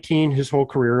number 19 his whole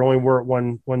career. Only wore it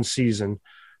one season,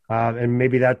 and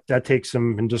maybe that takes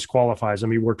him and disqualifies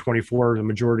him. He wore 24 the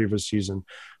majority of his season.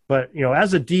 But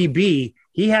as a DB,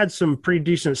 he had some pretty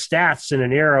decent stats in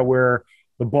an era where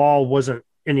the ball wasn't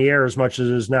in the air as much as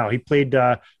it is now. He played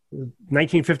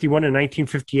 1951 and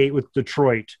 1958 with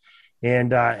Detroit,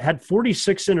 and had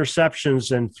 46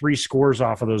 interceptions and 3 scores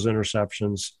off of those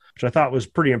interceptions, which I thought was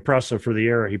pretty impressive for the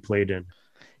era he played in.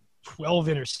 12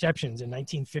 interceptions in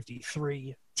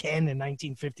 1953, 10 in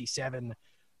 1957.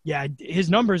 Yeah, his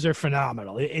numbers are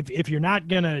phenomenal. If you're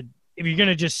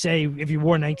gonna just say if you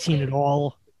wore 19 at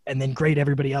all and then grade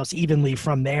everybody else evenly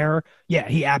from there, yeah,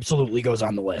 he absolutely goes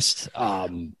on the list.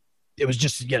 It was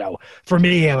just, for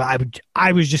me,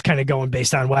 I was just kind of going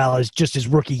based on, it's just his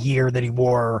rookie year that he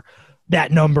wore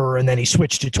that number and then he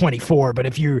switched to 24. But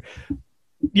if you're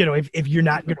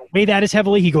not going to weigh that as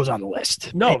heavily, he goes on the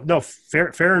list. No,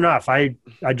 fair enough. I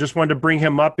just wanted to bring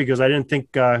him up because I didn't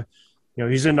think,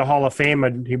 he's in the Hall of Fame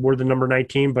and he wore the number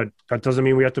 19, but that doesn't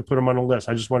mean we have to put him on the list.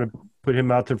 I just want to put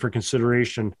him out there for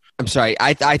consideration. I'm sorry.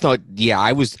 I thought,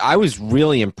 I was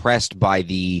really impressed by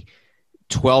the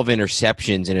 12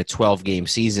 interceptions in a 12-game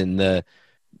season. The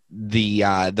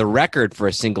record for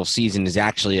a single season is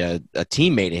actually a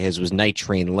teammate of his, was Night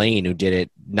Train Lane, who did it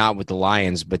not with the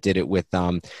Lions, but did it with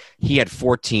he had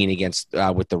 14 against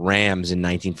with the Rams in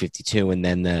 1952, and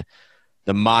then the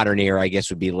modern era, I guess,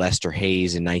 would be Lester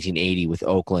Hayes in 1980 with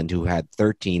Oakland, who had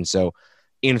 13. So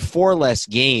in 4 less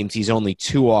games, he's only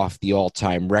 2 off the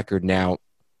all-time record. Now,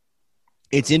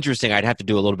 it's interesting. I'd have to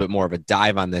do a little bit more of a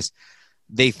dive on this.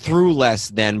 They threw less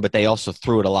then, but they also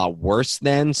threw it a lot worse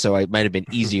then, so it might have been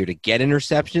easier to get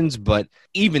interceptions. But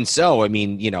even so,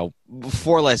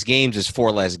 4 less games is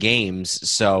 4 less games.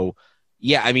 So,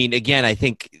 yeah, again, I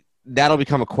think that'll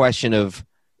become a question of,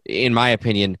 in my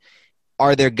opinion,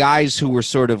 are there guys who were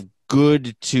sort of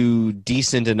good to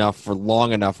decent enough for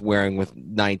long enough wearing with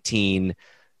 19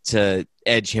 to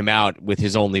edge him out with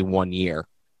his only 1 year?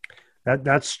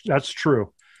 That's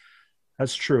true.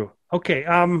 That's true. Okay.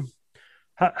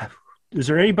 Is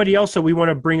there anybody else that we want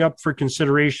to bring up for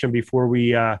consideration before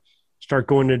we start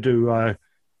going into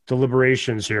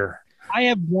deliberations here? I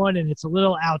have one, and it's a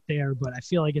little out there, but I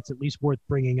feel like it's at least worth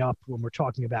bringing up when we're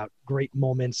talking about great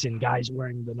moments and guys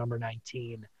wearing the number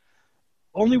 19.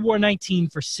 Only wore 19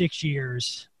 for 6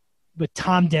 years, but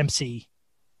Tom Dempsey,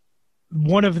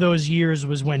 one of those years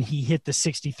was when he hit the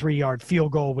 63-yard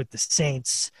field goal with the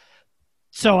Saints.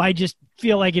 So I just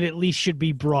feel like it at least should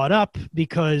be brought up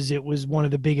because it was one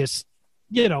of the biggest,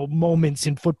 moments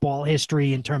in football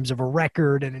history in terms of a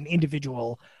record and an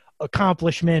individual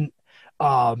accomplishment.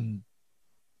 And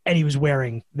he was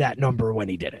wearing that number when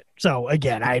he did it. So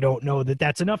again, I don't know that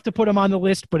that's enough to put him on the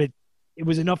list, but it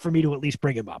was enough for me to at least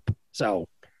bring him up. So.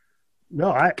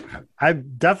 No, I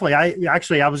definitely,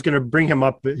 I was going to bring him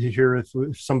up here if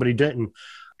somebody didn't.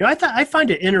 I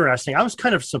find it interesting. I was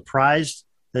kind of surprised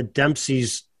that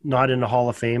Dempsey's not in the Hall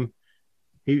of Fame.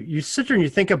 You sit there and you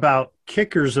think about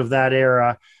kickers of that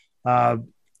era.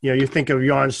 You think of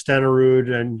Jan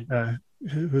Stenerud and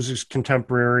who's his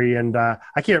contemporary, and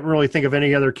I can't really think of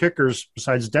any other kickers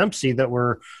besides Dempsey that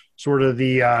were sort of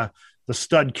the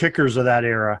stud kickers of that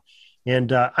era.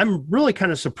 And I'm really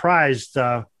kind of surprised,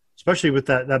 especially with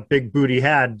that big boot he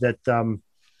had, that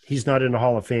he's not in the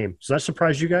Hall of Fame. Does that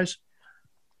surprise you guys?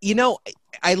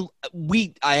 I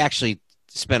actually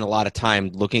spent a lot of time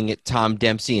looking at Tom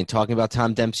Dempsey and talking about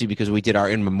Tom Dempsey because we did our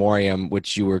In Memoriam,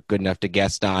 which you were good enough to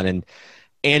guest on. And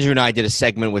Andrew and I did a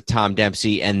segment with Tom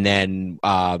Dempsey, and then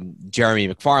Jeremy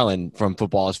McFarland from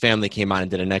Football His Family came on and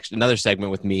did another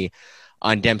segment with me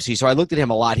on Dempsey. So I looked at him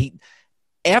a lot.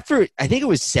 After, I think it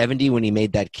was 70 when he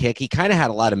made that kick, he kind of had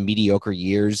a lot of mediocre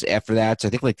years after that. So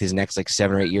I think like his next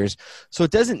 7 or 8 years. So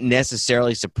it doesn't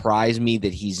necessarily surprise me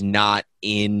that he's not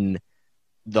in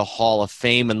the Hall of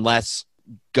Fame unless –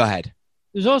 go ahead.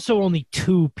 There's also only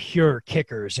 2 pure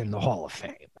kickers in the Hall of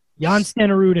Fame. Jan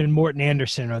Stenerud and Morton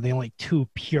Anderson are the only 2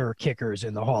 pure kickers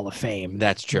in the Hall of Fame.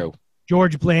 That's true.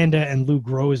 George Blanda and Lou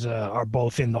Groza are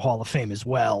both in the Hall of Fame as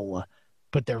well,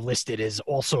 but they're listed as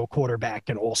also quarterback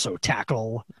and also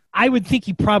tackle. I would think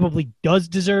he probably does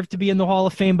deserve to be in the Hall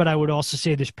of Fame, but I would also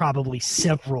say there's probably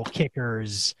several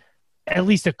kickers, at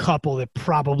least a couple that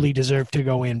probably deserve to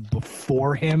go in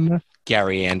before him.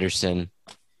 Gary Anderson.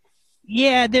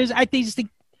 Yeah, I just think,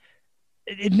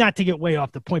 not to get way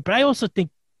off the point, but I also think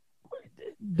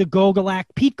the Gogolak,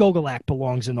 Pete Gogolak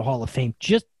belongs in the Hall of Fame.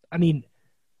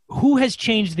 Who has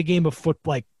changed the game of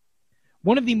football? Like,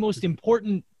 one of the most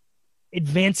important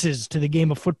advances to the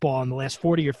game of football in the last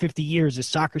 40 or 50 years is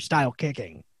soccer style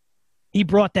kicking. He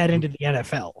brought that into the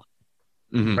NFL.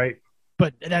 Mm-hmm. Right.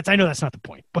 But I know that's not the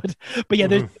point, but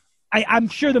yeah, I'm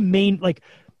sure the main, like,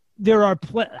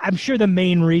 I'm sure the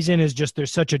main reason is just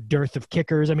there's such a dearth of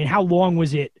kickers. I mean, how long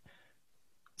was it?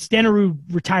 Stenerud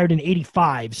retired in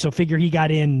 85, so figure he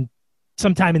got in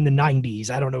sometime in the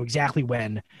 90s. I don't know exactly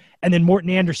when. And then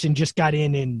Morton Anderson just got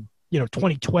in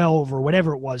 2012 or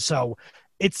whatever it was. So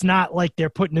it's not like they're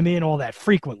putting him in all that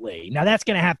frequently. Now that's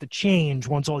going to have to change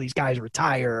once all these guys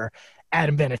retire.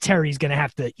 Adam Vinatieri's going to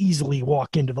have to easily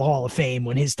walk into the Hall of Fame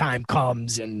when his time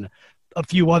comes, and a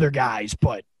few other guys,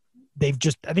 but I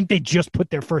think they just put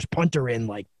their first punter in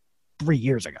like 3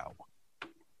 years ago.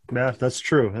 Yeah, that's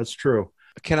true. That's true.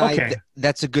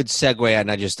 That's a good segue,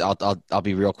 and I'll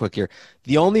be real quick here.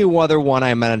 The only other one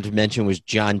I meant to mention was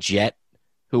John Jett,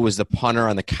 who was the punter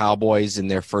on the Cowboys in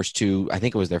their first two. I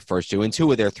think it was their first two, and two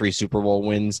of their 3 Super Bowl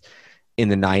wins in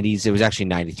the 90s. It was actually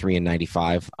 93 and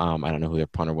 95. I don't know who their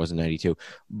punter was in 92,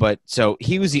 but so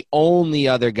he was the only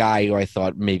other guy who I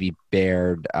thought maybe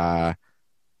bared a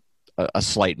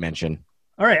slight mention.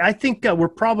 All right, I think we're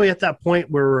probably at that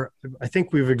point where I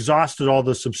think we've exhausted all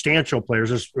the substantial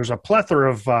players. There's a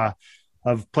plethora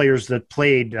of players that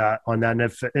played on that. And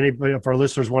if anybody of our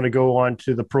listeners want to go on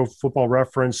to the Pro Football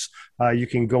Reference, you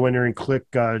can go in there and click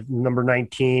number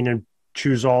 19 and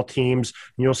choose all teams.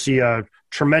 And you'll see a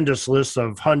tremendous list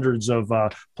of hundreds of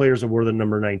players that were the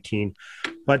number 19.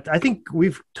 But I think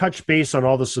we've touched base on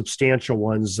all the substantial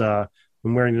ones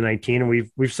when wearing the 19, and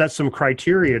we've set some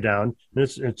criteria down, and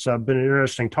it's been an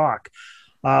interesting talk.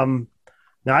 Now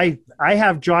I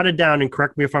have jotted down, and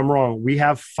correct me if I'm wrong, we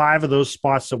have 5 of those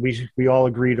spots that we all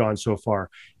agreed on so far,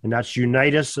 and that's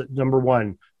Unitas at number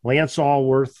 1, Lance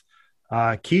Allworth,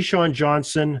 Keyshawn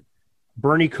Johnson,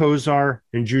 Bernie Kosar,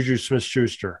 and Juju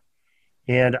Smith-Schuster.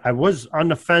 And I was on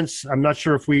the fence. I'm not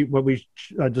sure what we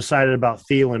decided about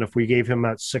Thielen, if we gave him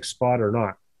that 6th spot or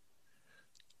not.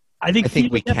 I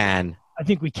think we can. I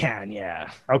think we can,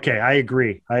 yeah. Okay, I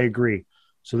agree.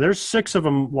 So there's 6 of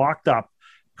them locked up.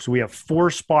 So we have 4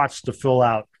 spots to fill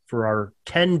out for our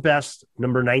 10 best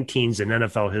number 19s in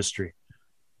NFL history.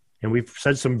 And we've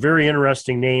said some very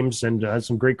interesting names and had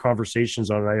some great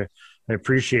conversations on it. I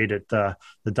appreciate it, the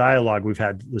dialogue we've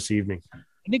had this evening.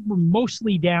 I think we're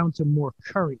mostly down to more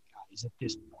current guys at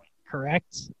this point,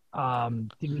 correct?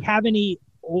 Did we have any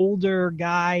older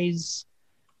guys,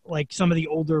 like some of the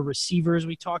older receivers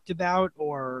we talked about,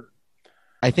 or?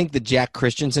 I think the Jack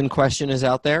Christensen question is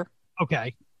out there.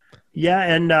 Okay. Yeah,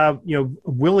 and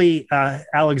Willie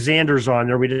Alexander's on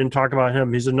there. We didn't talk about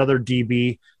him. He's another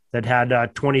DB that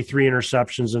had 23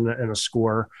 interceptions and a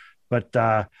score. But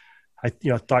I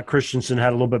thought Christensen had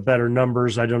a little bit better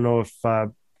numbers. I don't know if,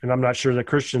 and I'm not sure that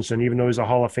Christensen, even though he's a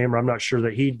Hall of Famer, I'm not sure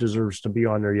that he deserves to be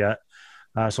on there yet.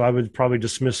 So I would probably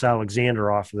dismiss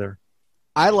Alexander off of there.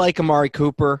 I like Amari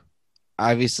Cooper.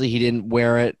 Obviously, he didn't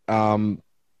wear it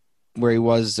where he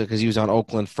was because he was on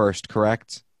Oakland first,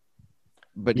 correct?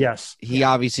 But yes, he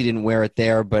obviously didn't wear it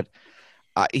there. But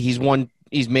he's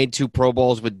made 2 Pro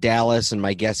Bowls with Dallas, and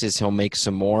my guess is he'll make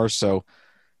some more. So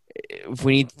if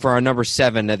we need for our number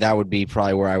 7, that would be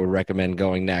probably where I would recommend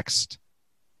going next.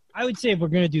 I would say if we're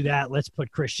going to do that, let's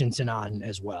put Christensen on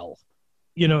as well.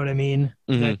 You know what I mean?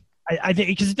 Mm-hmm. I think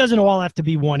because it doesn't all have to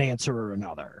be one answer or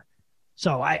another.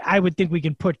 So I would think we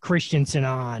can put Christensen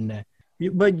on.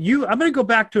 But I'm going to go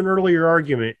back to an earlier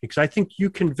argument because I think you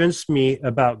convinced me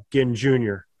about Ginn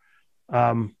Jr.,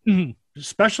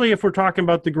 especially if we're talking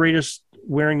about the greatest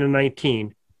wearing the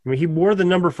 19. I mean, he wore the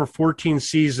number for 14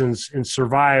 seasons and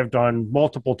survived on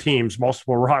multiple teams,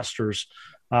 multiple rosters,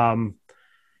 and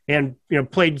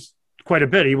played quite a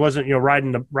bit. He wasn't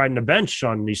riding the bench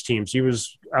on these teams. He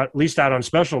was at least out on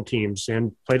special teams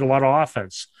and played a lot of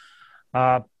offense.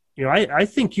 I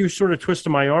think you sort of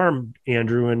twisted my arm,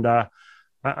 Andrew, and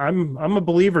I'm a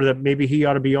believer that maybe he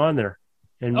ought to be on there,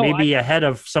 and maybe ahead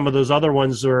of some of those other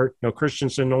ones. Or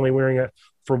Christensen only wearing it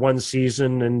for 1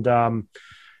 season, and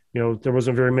there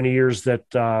wasn't very many years that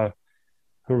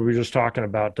who were we just talking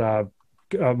about?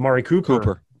 Amari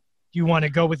Cooper. Do you want to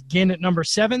go with Ginn at number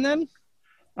 7 then?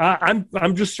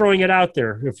 I'm just throwing it out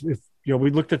there. If we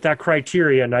looked at that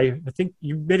criteria, and I think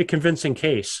you made a convincing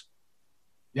case.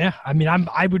 Yeah, I mean,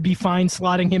 I would be fine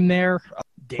slotting him there.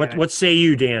 What say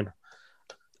you, Dan?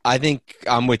 I think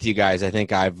I'm with you guys. I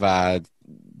think I've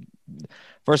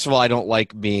First of all, I don't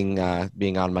like being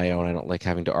on my own. I don't like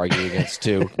having to argue against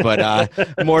two. But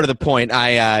more to the point,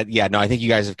 I think you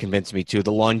guys have convinced me too.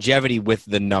 The longevity with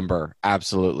the number,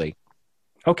 absolutely.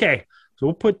 Okay, so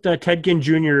we'll put Ted Ginn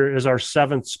Jr. as our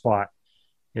 7th spot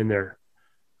in there.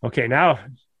 Okay, now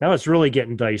it's really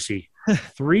getting dicey.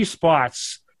 3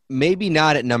 spots. Maybe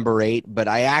not at number 8, but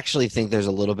I actually think there's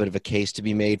a little bit of a case to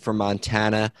be made for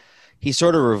Montana. He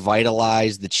sort of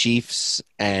revitalized the Chiefs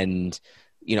and,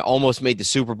 almost made the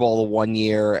Super Bowl the one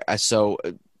year. So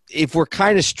if we're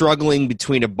kind of struggling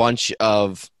between a bunch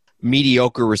of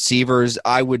mediocre receivers,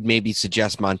 I would maybe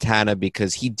suggest Montana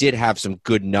because he did have some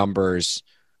good numbers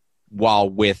while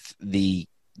with the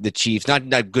Chiefs.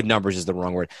 Not good numbers is the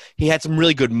wrong word. He had some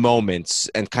really good moments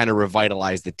and kind of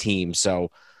revitalized the team.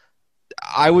 So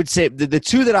I would say the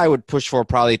 2 that I would push for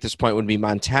probably at this point would be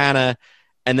Montana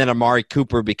and then Amari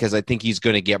Cooper because I think he's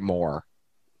going to get more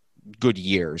good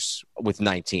years with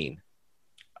 19.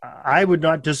 I would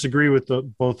not disagree with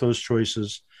both those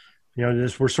choices.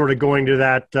 We're sort of going to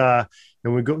that,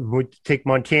 and we take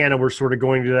Montana, we're sort of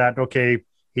going to that, okay,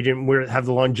 he didn't have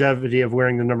the longevity of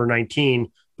wearing the number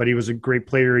 19, but he was a great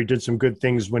player. He did some good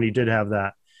things when he did have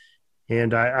that.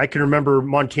 And I can remember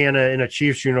Montana in a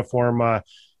Chiefs uniform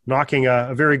knocking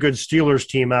a very good Steelers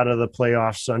team out of the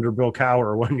playoffs under Bill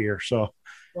Cowher one year. So,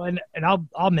 well, and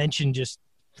I'll mention just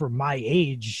for my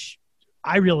age,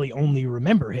 I really only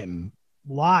remember him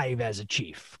live as a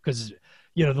Chief because,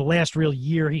 the last real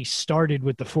year he started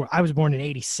with I was born in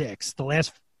 86. The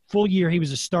last full year he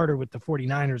was a starter with the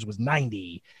 49ers was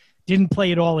 90. Didn't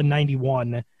play at all in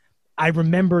 91. I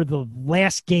remember the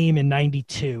last game in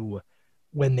 92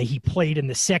 when he played in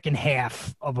the second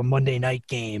half of a Monday night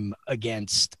game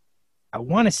against, I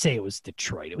want to say it was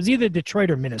Detroit. It was either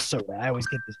Detroit or Minnesota. I always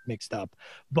get this mixed up.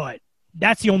 But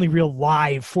that's the only real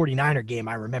live 49er game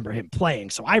I remember him playing.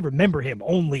 So I remember him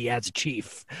only as a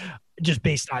Chief, just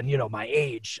based on, my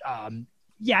age.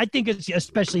 I think it's,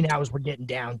 especially now as we're getting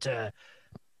down to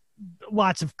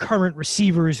lots of current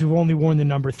receivers who've only worn the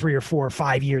number 3 or 4 or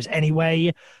 5 years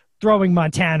anyway, throwing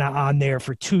Montana on there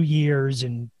for 2 years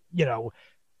and,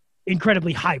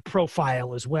 incredibly high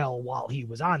profile as well while he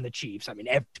was on the Chiefs. I mean,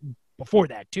 before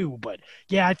that too, but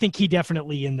yeah, I think he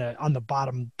definitely on the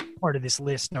bottom part of this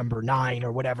list, number 9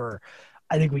 or whatever.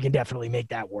 I think we can definitely make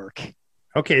that work.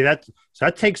 Okay, that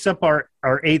takes up our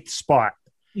 8th spot.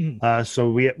 Mm-hmm. So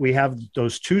we have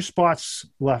those 2 spots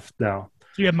left now.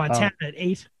 So you have Montana at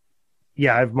 8.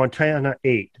 Yeah, I have Montana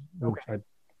 8. Okay.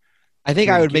 I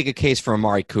think I would make a case for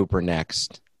Amari Cooper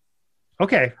next.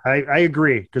 Okay, I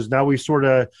agree because now we sort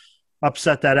of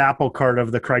upset that apple cart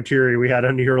of the criteria we had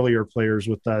on the earlier players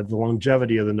with the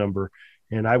longevity of the number,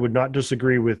 and I would not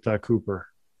disagree with Cooper.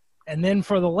 And then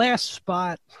for the last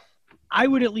spot, I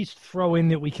would at least throw in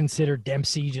that we consider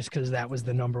Dempsey just because that was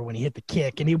the number when he hit the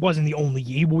kick, and he wasn't the only.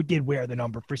 He did wear the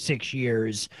number for 6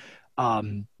 years.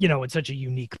 It's such a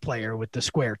unique player with the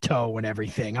square toe and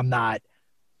everything. I'm not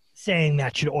saying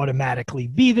that should automatically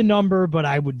be the number, but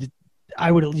I would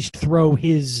at least throw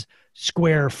his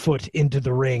square foot into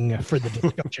the ring for the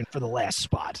discussion for the last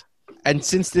spot. And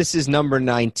since this is number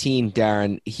 19,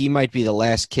 Darren, he might be the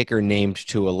last kicker named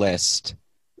to a list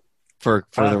for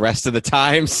the rest of the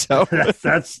time. So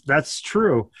that's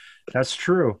true. That's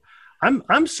true.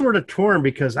 I'm sort of torn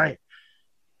because I'm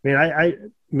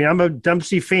a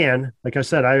Dempsey fan. Like I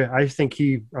said, I think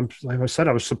like I said,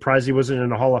 I was surprised he wasn't in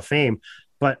the Hall of Fame,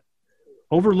 but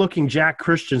overlooking Jack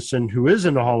Christensen, who is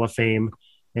in the Hall of Fame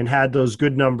and had those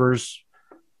good numbers,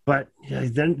 but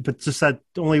just that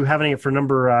only having it for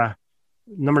number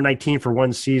 19 for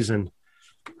one season.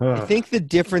 I think the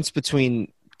difference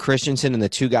between Christensen and the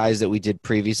 2 guys that we did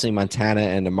previously, Montana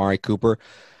and Amari Cooper,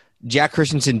 Jack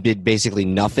Christensen did basically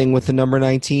nothing with the number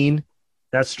 19.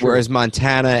 That's true. Whereas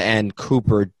Montana and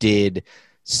Cooper did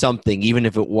something, even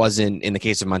if it wasn't, in the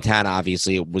case of Montana,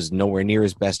 obviously it was nowhere near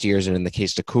his best years. And in the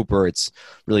case of Cooper, it's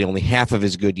really only half of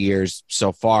his good years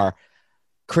so far.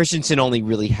 Christensen only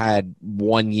really had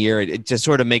 1 year. To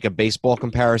sort of make a baseball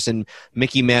comparison,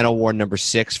 Mickey Mantle wore number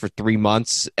 6 for 3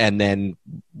 months and then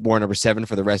wore number 7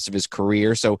 for the rest of his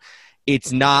career. So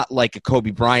it's not like a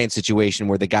Kobe Bryant situation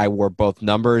where the guy wore both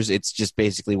numbers. It's just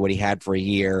basically what he had for a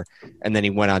year, and then he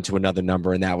went on to another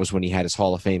number, and that was when he had his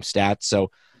Hall of Fame stats.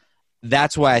 So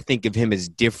that's why I think of him as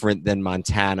different than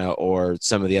Montana or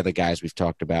some of the other guys we've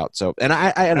talked about. So, and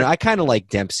I don't know, I kind of like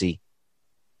Dempsey.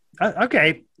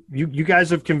 Okay. You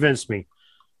guys have convinced me.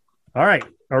 All right.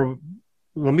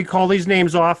 Let me call these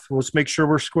names off. Let's make sure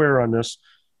we're square on this.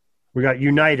 We got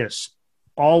Unitas,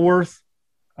 Allworth,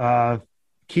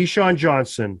 Keyshawn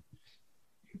Johnson,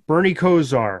 Bernie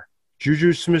Kosar,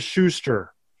 Juju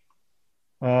Smith-Schuster,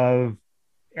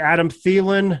 Adam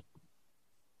Thielen,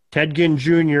 Ted Ginn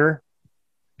Jr.,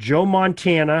 Joe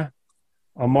Montana,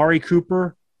 Amari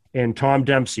Cooper, and Tom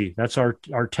Dempsey. That's our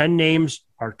 10 names,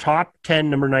 our top 10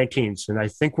 number 19s. And I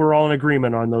think we're all in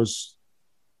agreement on those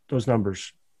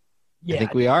numbers. Yeah, I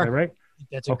think we are. Right?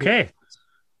 That's okay.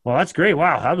 Well, that's great.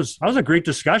 Wow. That was a great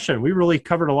discussion. We really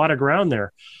covered a lot of ground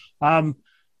there.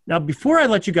 Now, before I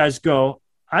let you guys go,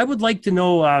 I would like to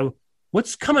know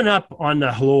what's coming up on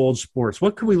the Hello Old Sports.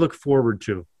 What can we look forward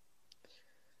to?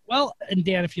 Well, and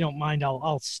Dan, if you don't mind,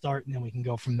 I'll start and then we can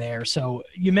go from there. So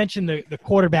you mentioned the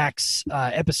quarterbacks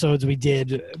episodes we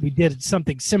did. We did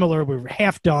something similar. We were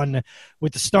half done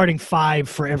with the starting five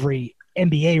for every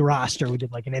NBA roster. We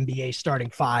did like an NBA starting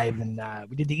five, and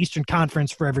we did the Eastern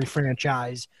Conference for every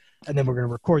franchise. And then we're going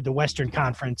to record the Western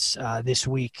Conference this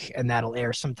week, and that'll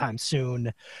air sometime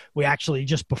soon. We actually,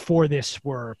 just before this,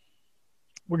 we're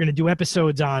going to do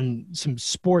episodes on some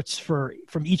sports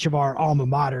from each of our alma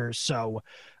maters. So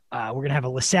we're going to have a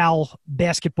LaSalle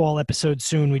basketball episode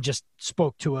soon. We just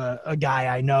spoke to a guy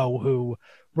I know who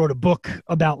wrote a book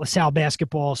about LaSalle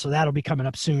basketball, so that'll be coming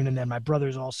up soon. And then my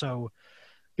brother's also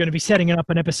going to be setting up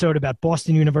an episode about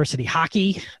Boston University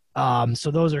hockey.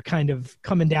 So those are kind of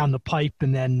coming down the pipe.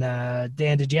 And then,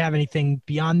 Dan, did you have anything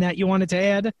beyond that you wanted to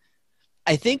add?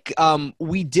 I think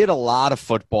we did a lot of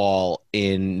football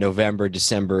in November,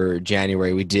 December,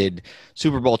 January. We did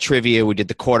Super Bowl trivia. We did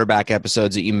the quarterback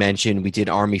episodes that you mentioned. We did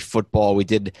Army football. We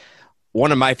did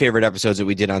one of my favorite episodes that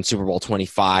we did on Super Bowl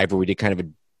 25, where we did kind of a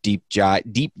deep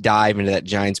dive into that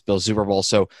Giants-Bills Super Bowl.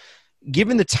 So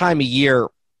given the time of year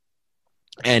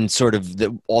and sort of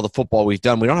all the football we've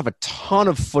done, we don't have a ton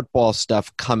of football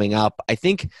stuff coming up. I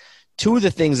think two of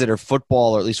the things that are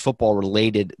football, or at least football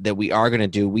related, that we are going to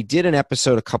do, we did an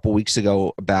episode a couple weeks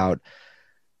ago about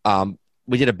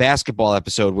we did a basketball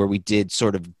episode where we did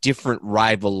sort of different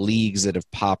rival leagues that have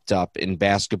popped up in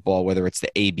basketball, whether it's the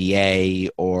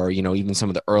ABA or, even some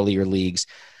of the earlier leagues.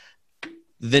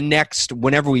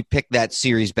 Whenever we pick that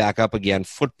series back up again,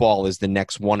 football is the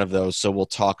next one of those. So we'll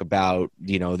talk about,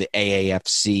 the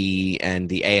AAFC and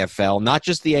the AFL, not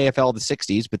just the AFL of the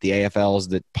 60s, but the AFLs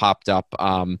that popped up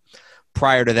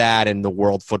prior to that, and the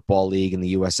World Football League and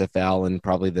the USFL, and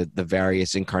probably the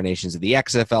various incarnations of the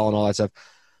XFL and all that stuff.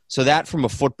 So that, from a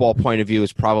football point of view,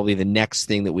 is probably the next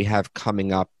thing that we have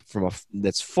coming up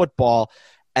that's football.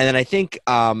 And then I think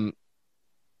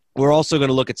we're also going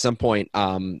to look at some point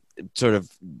sort of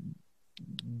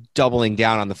doubling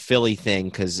down on the Philly thing,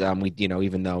 because we,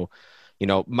 even though,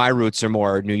 my roots are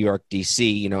more New York,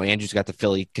 DC, Andrew's got the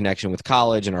Philly connection with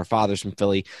college and our father's from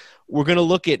Philly. We're going to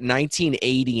look at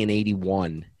 1980 and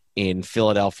 81 in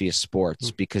Philadelphia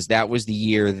sports, because that was the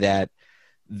year that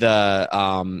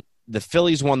the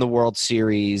Phillies won the World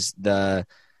Series. The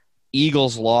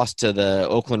Eagles lost to the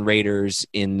Oakland Raiders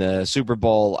in the Super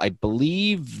Bowl. I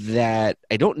believe that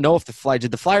 – I don't know if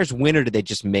did the Flyers win, or did they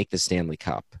just make the Stanley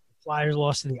Cup? Flyers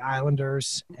lost to the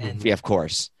Islanders. And yeah, of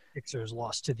course. Sixers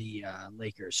lost to the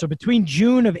Lakers. So between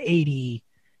June of 80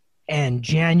 and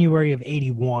January of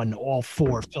 81, all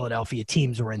four Philadelphia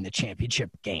teams were in the championship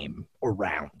game or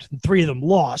round. And three of them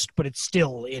lost, but it's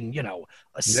still in,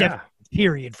 a 7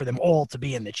 period for them all to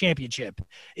be in the championship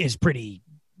is pretty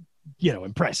 –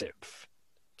 impressive.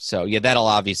 So yeah, that'll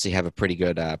obviously have a pretty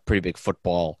big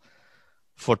football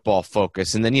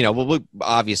focus. And then, we'll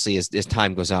obviously as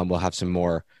time goes on, we'll have some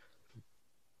more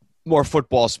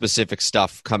football specific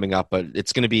stuff coming up, but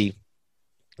it's going to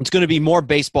be more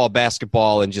baseball,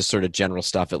 basketball, and just sort of general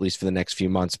stuff, at least for the next few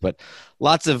months, but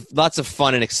lots of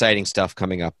fun and exciting stuff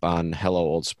coming up on Hello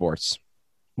Old Sports.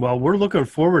 Well, we're looking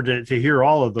forward to hear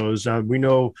all of those. We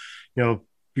know,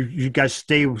 you guys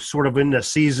stay sort of in the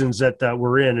seasons that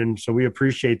we're in, and so we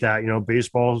appreciate that.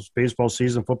 Baseball's baseball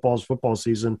season, football's football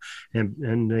season, and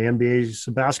the NBA's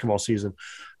basketball season.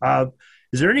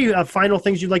 Is there any final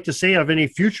things you'd like to say of any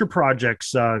future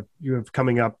projects you have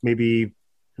coming up, maybe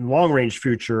in long range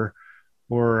future,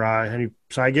 or any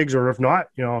side gigs, or if not,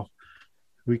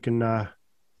 we can.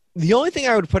 The only thing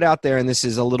I would put out there, and this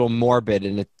is a little morbid,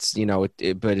 and it's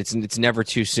but it's never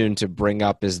too soon to bring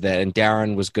up, is that, and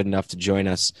Darren was good enough to join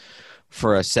us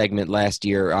for a segment last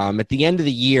year. At the end of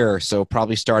the year, so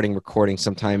probably starting recording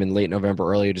sometime in late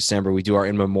November, early December, we do our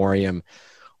in memoriam,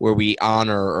 where we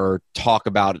honor or talk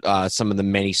about some of the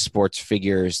many sports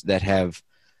figures that have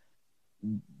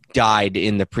died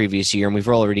in the previous year, and we've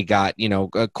already got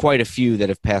quite a few that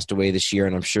have passed away this year,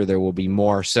 and I'm sure there will be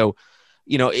more. So,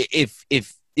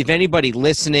 if anybody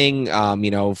listening,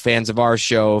 fans of our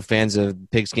show, fans of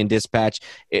Pigskin Dispatch,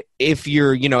 if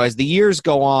you're, as the years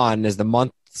go on, as the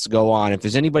months go on, if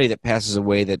there's anybody that passes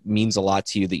away that means a lot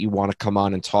to you, that you want to come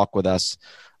on and talk with us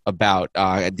about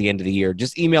at the end of the year,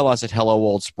 just email us at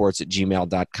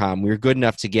hellooldsports@gmail.com. We were good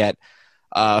enough to get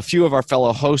a few of our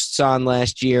fellow hosts on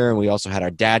last year, and we also had our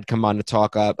dad come on to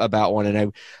talk about one.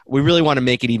 And we really want to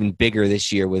make it even bigger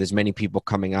this year with as many people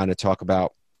coming on to talk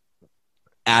about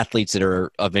athletes that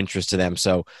are of interest to them.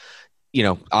 So,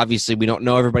 obviously we don't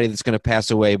know everybody that's going to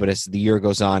pass away, but as the year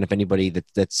goes on, if anybody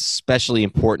that's especially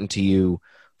important to you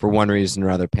for one reason or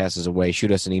other passes away, shoot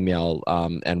us an email,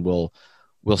 and we'll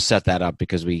set that up,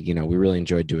 because we really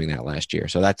enjoyed doing that last year.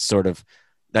 So that's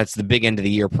the big end of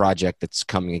the year project that's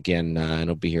coming again, and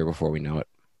it'll be here before we know it.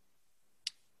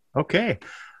 Okay.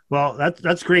 Well,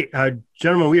 that's great.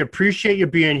 Gentlemen, we appreciate you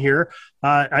being here.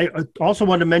 I also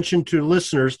want to mention to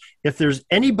listeners, if there's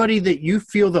anybody that you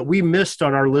feel that we missed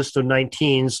on our list of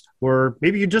 19s, or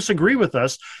maybe you disagree with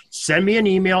us, send me an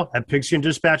email at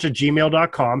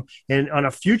pigskinddispatch@gmail.com. And on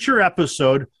a future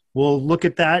episode, we'll look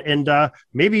at that, and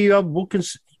maybe we'll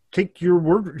take your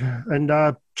word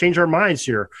and change our minds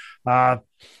here.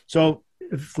 So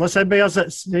unless anybody else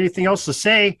has anything else to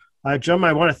say, Jim,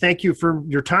 I want to thank you for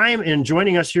your time and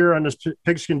joining us here on this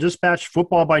Pigskin Dispatch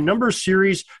Football by Numbers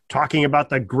series, talking about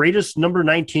the greatest number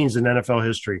 19s in NFL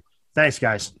history. Thanks,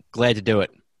 guys. Glad to do it.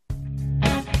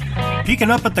 Peeking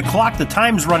up at the clock, the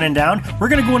time's running down. We're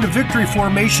going to go into victory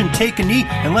formation, take a knee,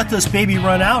 and let this baby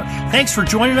run out. Thanks for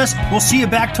joining us. We'll see you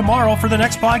back tomorrow for the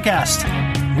next podcast.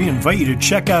 We invite you to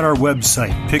check out our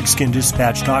website,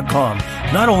 pigskinddispatch.com,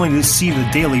 not only to see the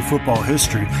daily football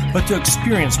history, but to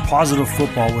experience positive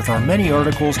football with our many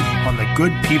articles on the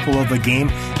good people of the game,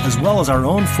 as well as our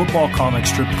own football comic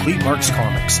strip, Cleat Marks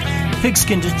Comics.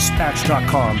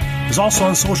 Pigskinddispatch.com is also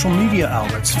on social media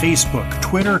outlets, Facebook,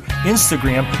 Twitter,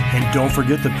 Instagram, and don't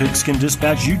forget the Pigskin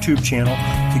Dispatch YouTube channel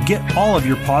to get all of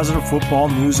your positive football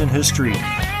news and history.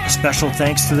 A special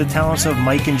thanks to the talents of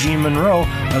Mike and Gene Monroe,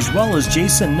 as well as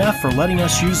Jason Neff, for letting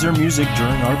us use their music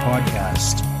during our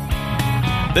podcast.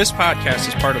 This podcast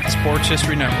is part of the Sports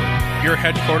History Network, your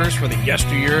headquarters for the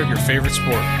yesteryear of your favorite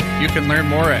sport. You can learn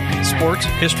more at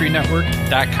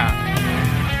sportshistorynetwork.com.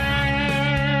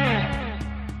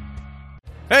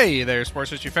 Hey there,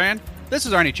 sports history fan. This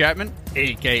is Arnie Chapman,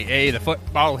 a.k.a. the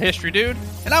Football History Dude,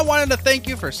 and I wanted to thank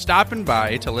you for stopping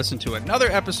by to listen to another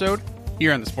episode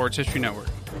here on the Sports History Network.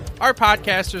 Our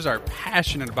podcasters are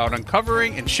passionate about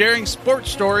uncovering and sharing sports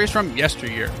stories from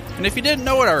yesteryear. And if you didn't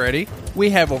know it already, we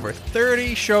have over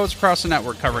 30 shows across the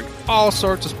network covering all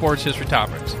sorts of sports history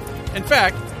topics. In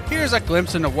fact, here's a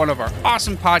glimpse into one of our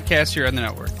awesome podcasts here on the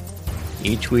network.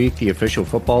 Each week, the official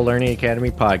Football Learning Academy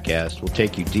podcast will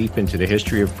take you deep into the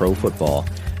history of pro football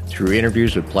through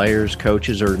interviews with players,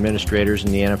 coaches, or administrators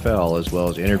in the NFL, as well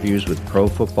as interviews with Pro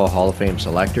Football Hall of Fame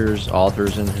selectors,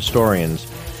 authors, and historians.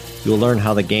 You'll learn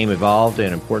how the game evolved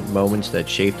and important moments that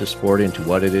shaped the sport into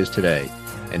what it is today.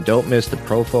 And don't miss the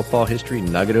Pro Football History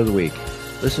Nugget of the Week.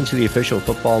 Listen to the official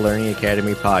Football Learning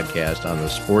Academy podcast on the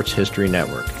Sports History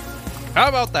Network. How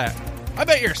about that? I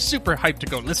bet you're super hyped to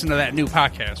go listen to that new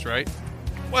podcast, right?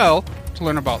 Well, to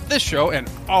learn about this show and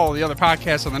all the other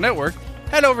podcasts on the network,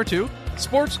 head over to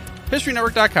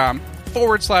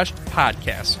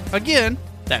sportshistorynetwork.com/podcast. Again,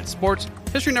 that's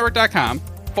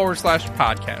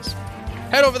sportshistorynetwork.com/podcast.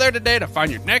 Head over there today to find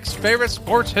your next favorite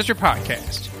sports history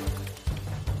podcast.